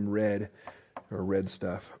the name red, or red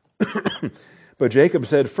stuff. But Jacob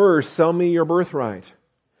said, first, sell me your birthright.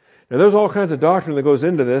 Now there's all kinds of doctrine that goes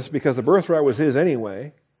into this because the birthright was his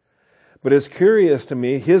anyway. But it's curious to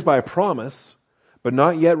me, his by promise, but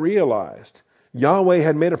not yet realized. Yahweh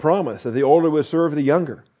had made a promise that the older would serve the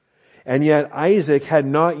younger. And yet Isaac had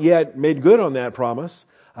not yet made good on that promise.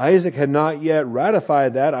 Isaac had not yet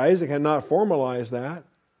ratified that. Isaac had not formalized that.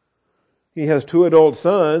 He has two adult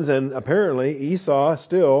sons, and apparently Esau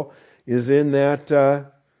still is in that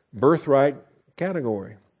birthright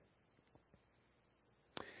category.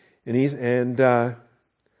 So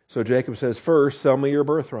Jacob says, first, sell me your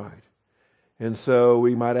birthright. And so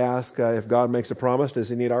we might ask, if God makes a promise, does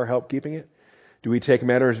he need our help keeping it? Do we take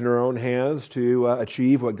matters in our own hands to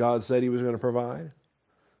achieve what God said he was going to provide?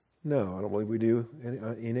 No, I don't believe we do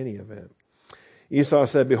in any event. Esau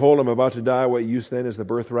said, behold, I'm about to die. What use then is the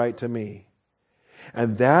birthright to me?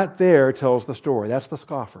 And that there tells the story. That's the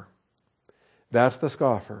scoffer. That's the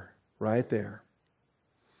scoffer right there.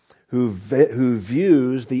 who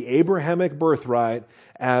views the Abrahamic birthright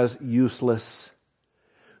as useless,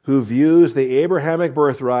 who views the Abrahamic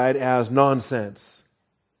birthright as nonsense.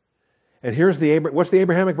 And here's what's the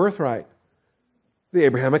Abrahamic birthright? The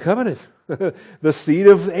Abrahamic covenant, the seed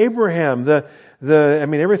of Abraham,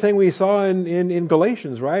 everything we saw in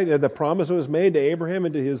Galatians, right? The promise that was made to Abraham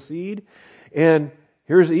and to his seed. And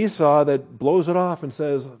here's Esau that blows it off and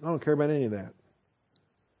says, I don't care about any of that.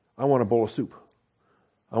 I want a bowl of soup.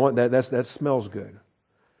 I want that smells good.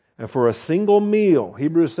 And for a single meal,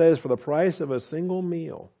 Hebrews says, for the price of a single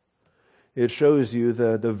meal, it shows you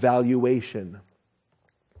the valuation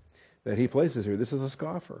that he places here. This is a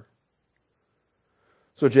scoffer.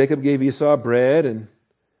 So Jacob gave Esau bread, and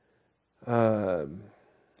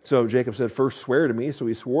so Jacob said, first swear to me. So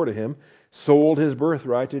he swore to him, sold his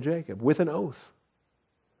birthright to Jacob with an oath.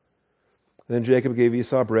 Then Jacob gave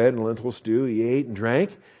Esau bread and lentil stew. He ate and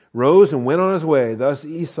drank, rose and went on his way. Thus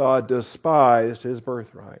Esau despised his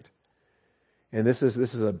birthright. And this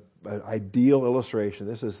is an ideal illustration.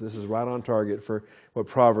 This is right on target for what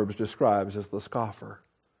Proverbs describes as the scoffer.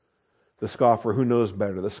 The scoffer who knows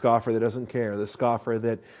better, the scoffer that doesn't care, the scoffer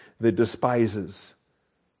that despises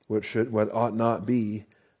what ought not be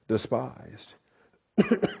despised.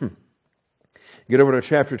 Get over to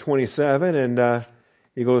chapter 27, and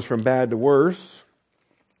he goes from bad to worse.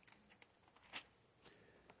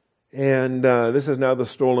 And this is now the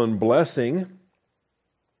stolen blessing.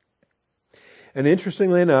 And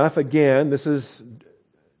interestingly enough, again, this is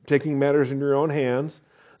taking matters into your own hands,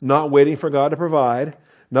 not waiting for God to provide,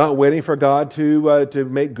 not waiting for God to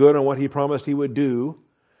make good on what He promised He would do.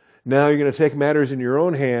 Now you're going to take matters in your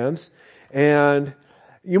own hands. And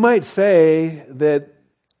you might say that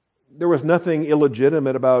there was nothing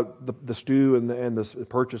illegitimate about the stew and the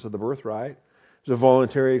purchase of the birthright. It was a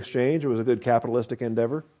voluntary exchange. It was a good capitalistic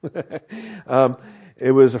endeavor.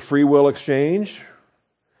 It was a free will exchange.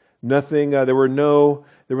 Nothing. There was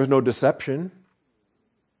no deception.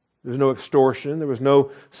 There was no extortion. There was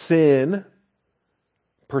no sin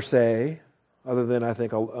per se, other than, I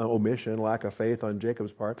think, an omission, lack of faith on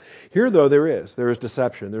Jacob's part. Here, though, there is. There is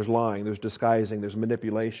deception. There's lying. There's disguising. There's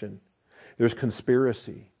manipulation. There's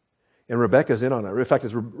conspiracy. And Rebekah's in on it. In fact,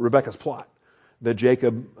 it's Rebekah's plot that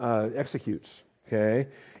Jacob executes. Okay?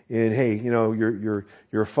 And hey,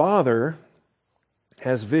 your father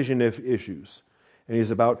has vision issues, and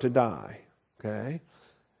he's about to die. Okay?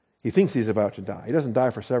 He thinks he's about to die. He doesn't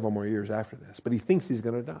die for several more years after this, but he thinks he's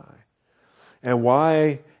going to die. And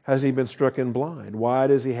why has he been stricken blind? Why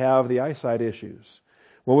does he have the eyesight issues?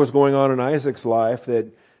 What was going on in Isaac's life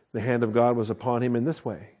that the hand of God was upon him in this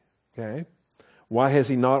way? Okay? Why has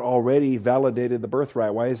he not already validated the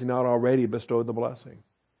birthright? Why has he not already bestowed the blessing?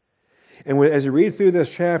 And as you read through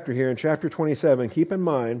this chapter here, in chapter 27, keep in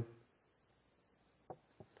mind,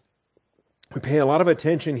 we pay a lot of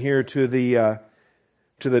attention here to the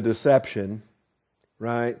deception,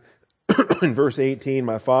 right? In verse 18,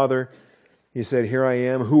 my father, he said, here I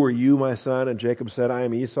am. Who are you, my son? And Jacob said, I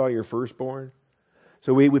am Esau, your firstborn.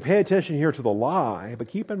 So we pay attention here to the lie, but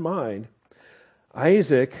keep in mind,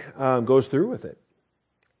 Isaac goes through with it.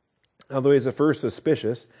 Although he's at first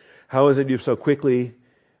suspicious, how is it you've so quickly,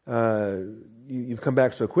 you've come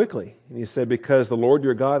back so quickly? And he said, because the Lord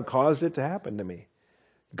your God caused it to happen to me.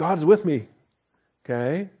 God's with me.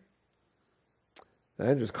 Okay?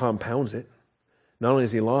 That just compounds it. Not only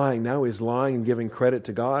is he lying, now he's lying and giving credit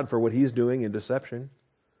to God for what he's doing in deception.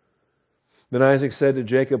 Then Isaac said to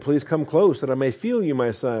Jacob, please come close that I may feel you,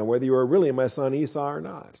 my son, whether you are really my son Esau or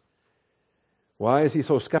not. Why is he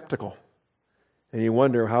so skeptical? And you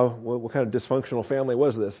wonder what kind of dysfunctional family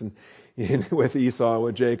was this? And with Esau and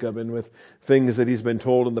with Jacob and with things that he's been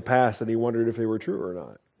told in the past that he wondered if they were true or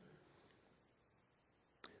not.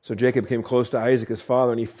 So Jacob came close to Isaac his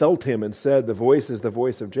father, and he felt him and said, the voice is the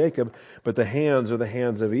voice of Jacob, but the hands are the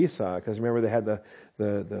hands of Esau. Because remember, they had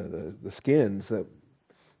the skins that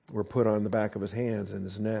were put on the back of his hands and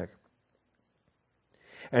his neck.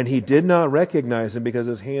 And he did not recognize him because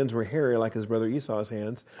his hands were hairy like his brother Esau's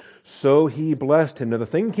hands. So he blessed him. Now the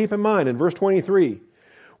thing to keep in mind, in verse 23,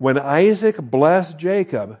 when Isaac blessed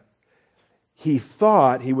Jacob, he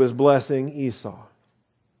thought he was blessing Esau.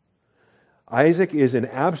 Isaac is in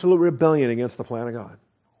absolute rebellion against the plan of God.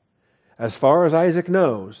 As far as Isaac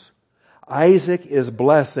knows, Isaac is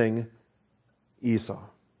blessing Esau.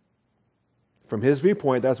 From his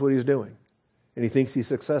viewpoint, that's what he's doing. And he thinks he's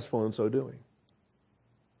successful in so doing.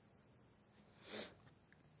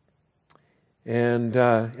 And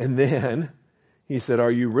then he said,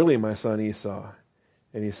 are you really my son Esau?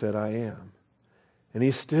 And he said, I am. And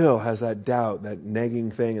he still has that doubt, that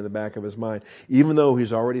nagging thing in the back of his mind, even though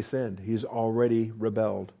he's already sinned. He's already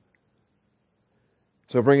rebelled.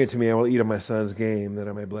 So bring it to me, I will eat of my son's game, that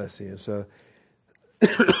I may bless you. So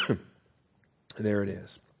there it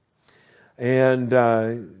is. And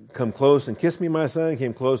come close and kiss me, my son.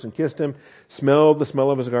 Came close and kissed him, smelled the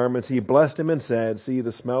smell of his garments. He blessed him and said, see,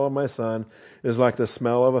 the smell of my son is like the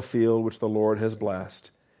smell of a field which the Lord has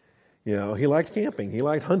blessed. You know, he liked camping. He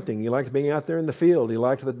liked hunting. He liked being out there in the field. He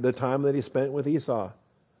liked the time that he spent with Esau.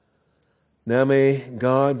 Now may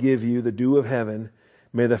God give you the dew of heaven.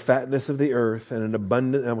 May the fatness of the earth and an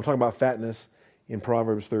abundant, and we'll talk about fatness in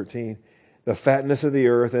Proverbs 13, the fatness of the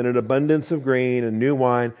earth and an abundance of grain and new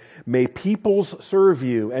wine. May peoples serve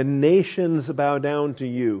you and nations bow down to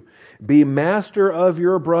you. Be master of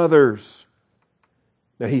your brothers.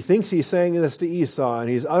 Now he thinks he's saying this to Esau, and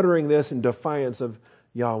he's uttering this in defiance of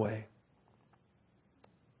Yahweh.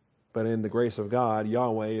 But in the grace of God,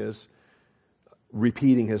 Yahweh is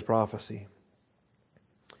repeating his prophecy.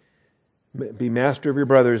 Be master of your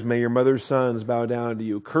brothers. May your mother's sons bow down to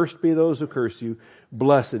you. Cursed be those who curse you.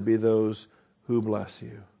 Blessed be those who bless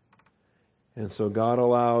you. And so God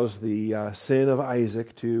allows the sin of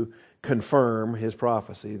Isaac to confirm his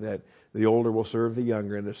prophecy that the older will serve the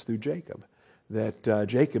younger, and it's through Jacob. That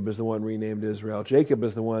Jacob is the one renamed Israel. Jacob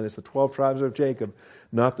is the one, it's the 12 tribes of Jacob,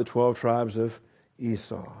 not the 12 tribes of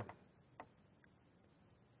Esau.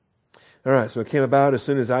 All right, so it came about as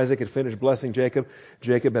soon as Isaac had finished blessing Jacob.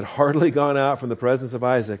 Jacob had hardly gone out from the presence of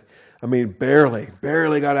Isaac. I mean, barely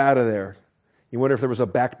got out of there. You wonder if there was a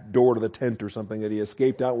back door to the tent or something, that he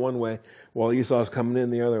escaped out one way while Esau's coming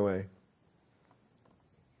in the other way.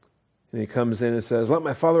 And he comes in and says, let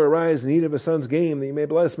my father arise and eat of his son's game, that you may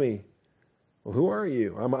bless me. Well, who are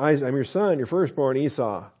you? I'm your son, your firstborn,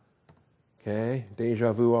 Esau. Okay,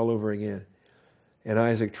 deja vu all over again. And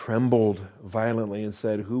Isaac trembled violently and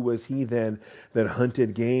said, who was he then that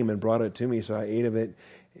hunted game and brought it to me? So I ate of it.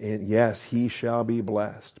 And yes, he shall be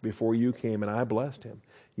blessed. Before you came, and I blessed him.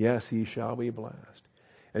 Yes, he shall be blessed.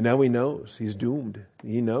 And now he knows he's doomed.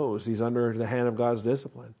 He knows he's under the hand of God's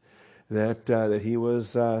discipline. That he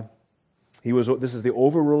was. This is the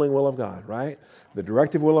overruling will of God, right? The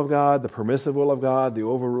directive will of God, the permissive will of God, the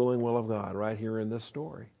overruling will of God, right here in this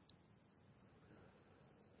story.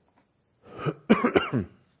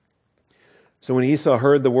 So when Esau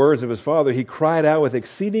heard the words of his father, he cried out with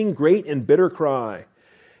exceeding great and bitter cry.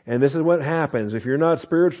 And this is what happens. If you're not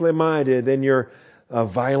spiritually minded, then you're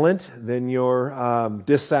violent, then you're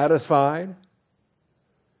dissatisfied.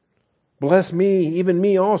 Bless me, even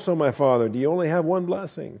me also, my father. Do you only have one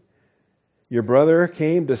blessing? Your brother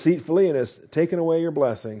came deceitfully and has taken away your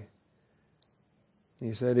blessing.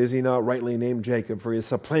 He said, is he not rightly named Jacob? For he has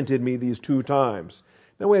supplanted me these 2 times.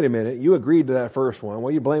 Now wait a minute, you agreed to that first one. What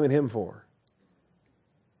are you blaming him for?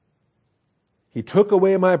 He took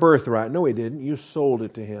away my birthright. No, he didn't. You sold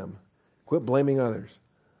it to him. Quit blaming others.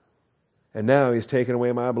 And now he's taken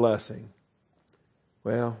away my blessing.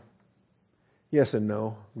 Well, yes and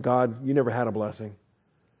no. God, you never had a blessing.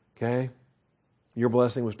 Okay? Your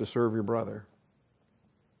blessing was to serve your brother.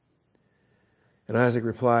 And Isaac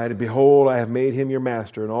replied, behold, I have made him your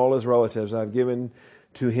master, and all his relatives I have given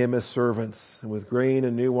to him as servants, and with grain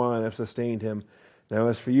and new wine I have sustained him. Now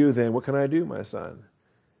as for you then, what can I do, my son?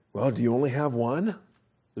 Well, do you only have one?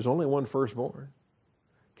 There's only one firstborn.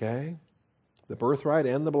 Okay? The birthright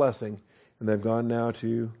and the blessing. And they've gone now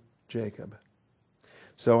to Jacob.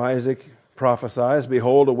 So Isaac prophesies,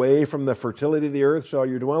 behold, away from the fertility of the earth shall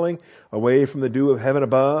your dwelling, away from the dew of heaven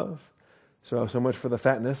above. So much for the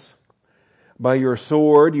fatness. By your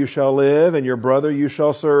sword you shall live, and your brother you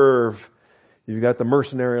shall serve. You've got the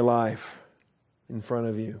mercenary life in front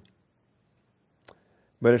of you.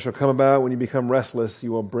 But it shall come about when you become restless,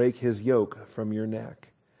 you will break his yoke from your neck.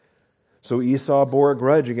 So Esau bore a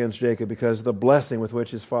grudge against Jacob because of the blessing with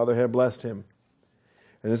which his father had blessed him.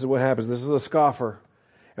 And this is what happens. This is a scoffer.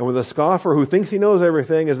 And with a scoffer who thinks he knows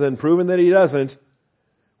everything is then proven that he doesn't,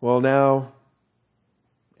 well now,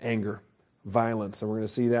 anger, violence. And we're going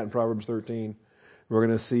to see that in Proverbs 13. We're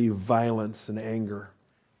going to see violence and anger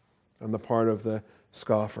on the part of the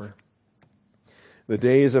scoffer. The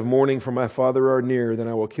days of mourning for my father are near, then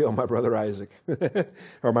I will kill my brother Isaac,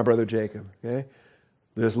 or my brother Jacob, okay?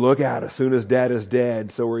 Just look out, as soon as dad is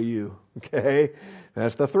dead, so are you, okay?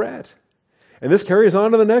 That's the threat. And this carries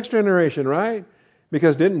on to the next generation, right?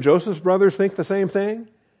 Because didn't Joseph's brothers think the same thing?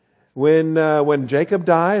 When Jacob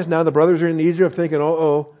dies, now the brothers are in Egypt thinking,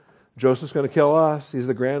 Joseph's going to kill us. He's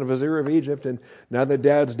the grand vizier of Egypt, and now that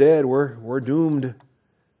dad's dead, we're doomed.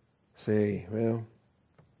 See, well,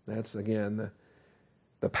 that's again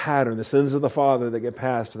the pattern, the sins of the father that get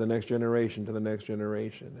passed to the next generation,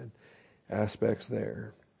 and aspects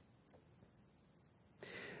there.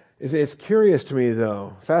 It's curious to me,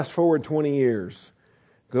 though. Fast forward 20 years.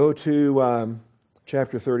 Go to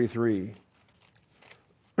chapter 33.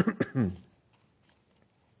 Of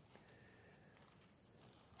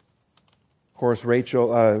course,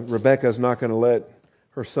 Rebecca's not going to let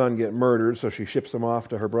her son get murdered, so she ships him off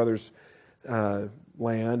to her brother's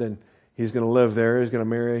land, and he's going to live there. He's going to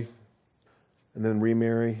marry, and then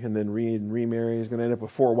remarry, and then remarry. He's going to end up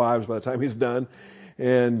with 4 wives by the time he's done,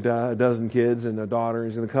 and a dozen kids and a daughter.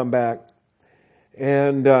 He's going to come back.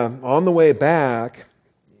 And on the way back,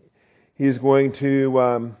 he's going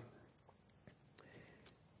to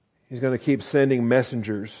keep sending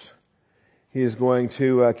messengers. He's going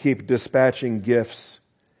to keep dispatching gifts.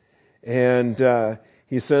 And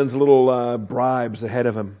he sends little bribes ahead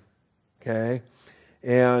of him. Okay?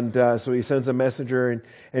 And so he sends a messenger.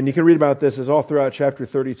 And you can read about this. It's all throughout chapter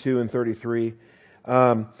 32 and 33.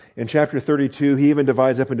 In chapter 32, he even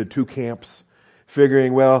divides up into 2 camps,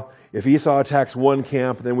 figuring, well, if Esau attacks one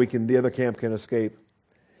camp, then the other camp can escape.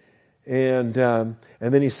 And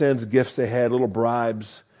then he sends gifts ahead, little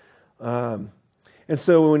bribes. And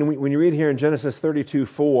so when you read here in Genesis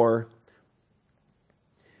 32:4,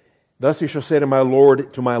 thus you shall say to my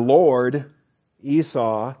Lord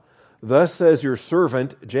Esau, thus says your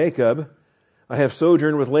servant Jacob, I have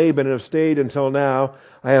sojourned with Laban and have stayed until now.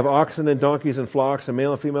 I have oxen and donkeys and flocks and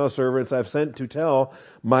male and female servants. I have sent to tell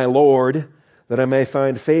my Lord that I may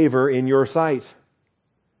find favor in your sight.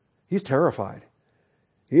 He's terrified.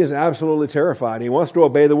 He is absolutely terrified. He wants to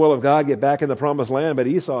obey the will of God, get back in the promised land, but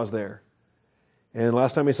Esau's there. And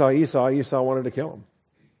last time he saw Esau wanted to kill him.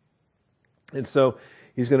 And so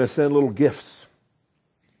he's going to send little gifts.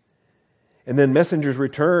 And then messengers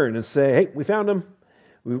return and say, hey, we found him.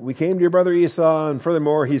 We came to your brother Esau, and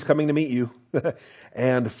furthermore, he's coming to meet you.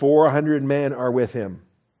 And 400 men are with him.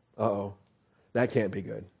 Uh-oh. That can't be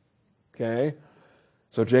good. Okay?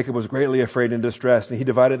 So Jacob was greatly afraid and distressed, and he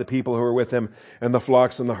divided the people who were with him and the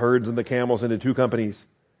flocks and the herds and the camels into 2 companies.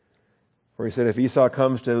 For he said, if Esau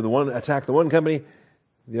comes to attack the one company,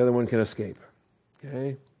 the other one can escape.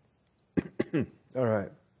 Okay? All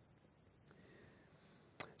right.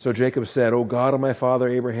 So Jacob said, O God of my father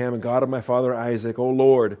Abraham and God of my father Isaac, O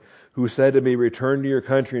Lord, who said to me, return to your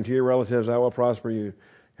country and to your relatives, I will prosper you.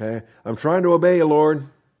 Okay? I'm trying to obey you, Lord.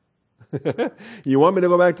 You want me to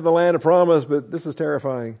go back to the land of promise, but this is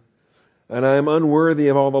terrifying. And I am unworthy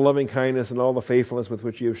of all the loving kindness and all the faithfulness with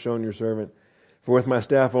which you have shown your servant. For with my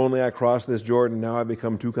staff only I crossed this Jordan, now I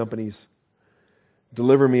become 2 companies.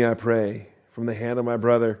 Deliver me, I pray, from the hand of my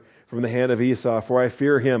brother, from the hand of Esau, for I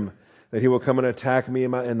fear him, that he will come and attack me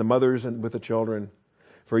and the mothers and with the children.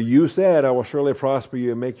 For you said, I will surely prosper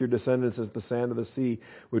you and make your descendants as the sand of the sea,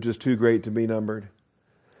 which is too great to be numbered.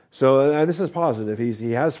 So this is positive.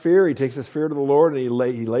 He has fear. He takes his fear to the Lord, and he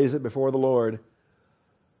lays it before the Lord.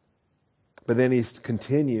 But then he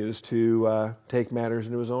continues to take matters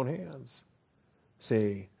into his own hands.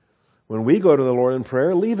 See, when we go to the Lord in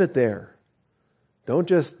prayer, leave it there. Don't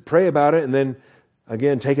just pray about it and then,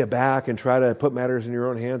 again, take it back and try to put matters in your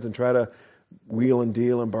own hands and try to wheel and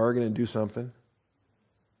deal and bargain and do something.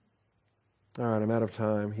 All right, I'm out of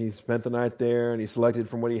time. He spent the night there, and he selected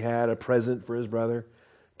from what he had a present for his brother.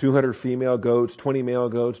 200 female goats, 20 male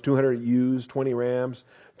goats, 200 ewes, 20 rams,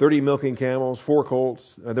 30 milking camels, 4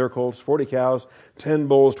 colts, 40 cows, 10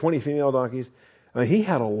 bulls, 20 female donkeys. I mean, he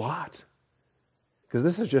had a lot. Because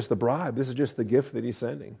this is just the bribe. This is just the gift that he's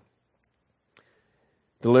sending.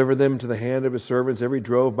 Delivered them to the hand of his servants. Every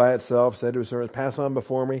drove by itself said to his servants, pass on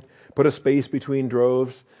before me. Put a space between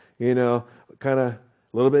droves. Kind of a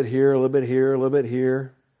little bit here, a little bit here, a little bit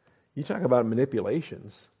here. You talk about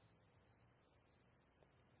manipulations.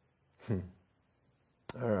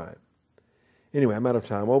 All right. Anyway, I'm out of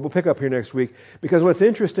time. Well, we'll pick up here next week. Because what's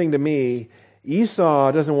interesting to me,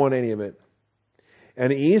 Esau doesn't want any of it.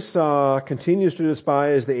 And Esau continues to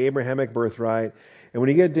despise the Abrahamic birthright. And when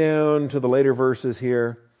you get down to the later verses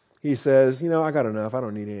here, he says, I got enough. I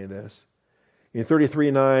don't need any of this. In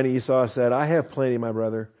 33:9, Esau said, I have plenty, my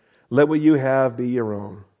brother. Let what you have be your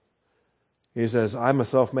own. He says, I'm a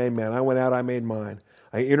self-made man. I went out, I made mine.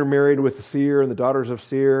 I intermarried with the seer and the daughters of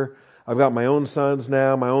seer. I've got my own sons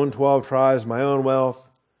now, my own 12 tribes, my own wealth.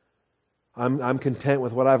 I'm content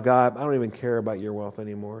with what I've got. I don't even care about your wealth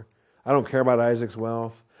anymore. I don't care about Isaac's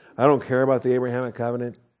wealth. I don't care about the Abrahamic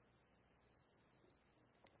covenant.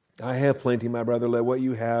 I have plenty, my brother. Let what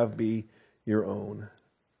you have be your own.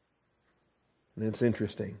 And it's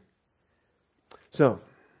interesting. So,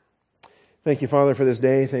 thank you, Father, for this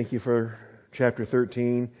day. Thank you for chapter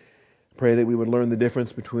 13. Pray that we would learn the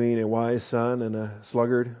difference between a wise son and a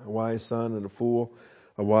sluggard, a wise son and a fool,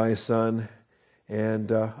 a wise son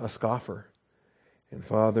and a scoffer. And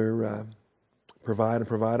Father, provide and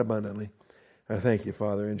provide abundantly. I thank you,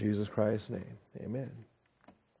 Father, in Jesus Christ's name. Amen.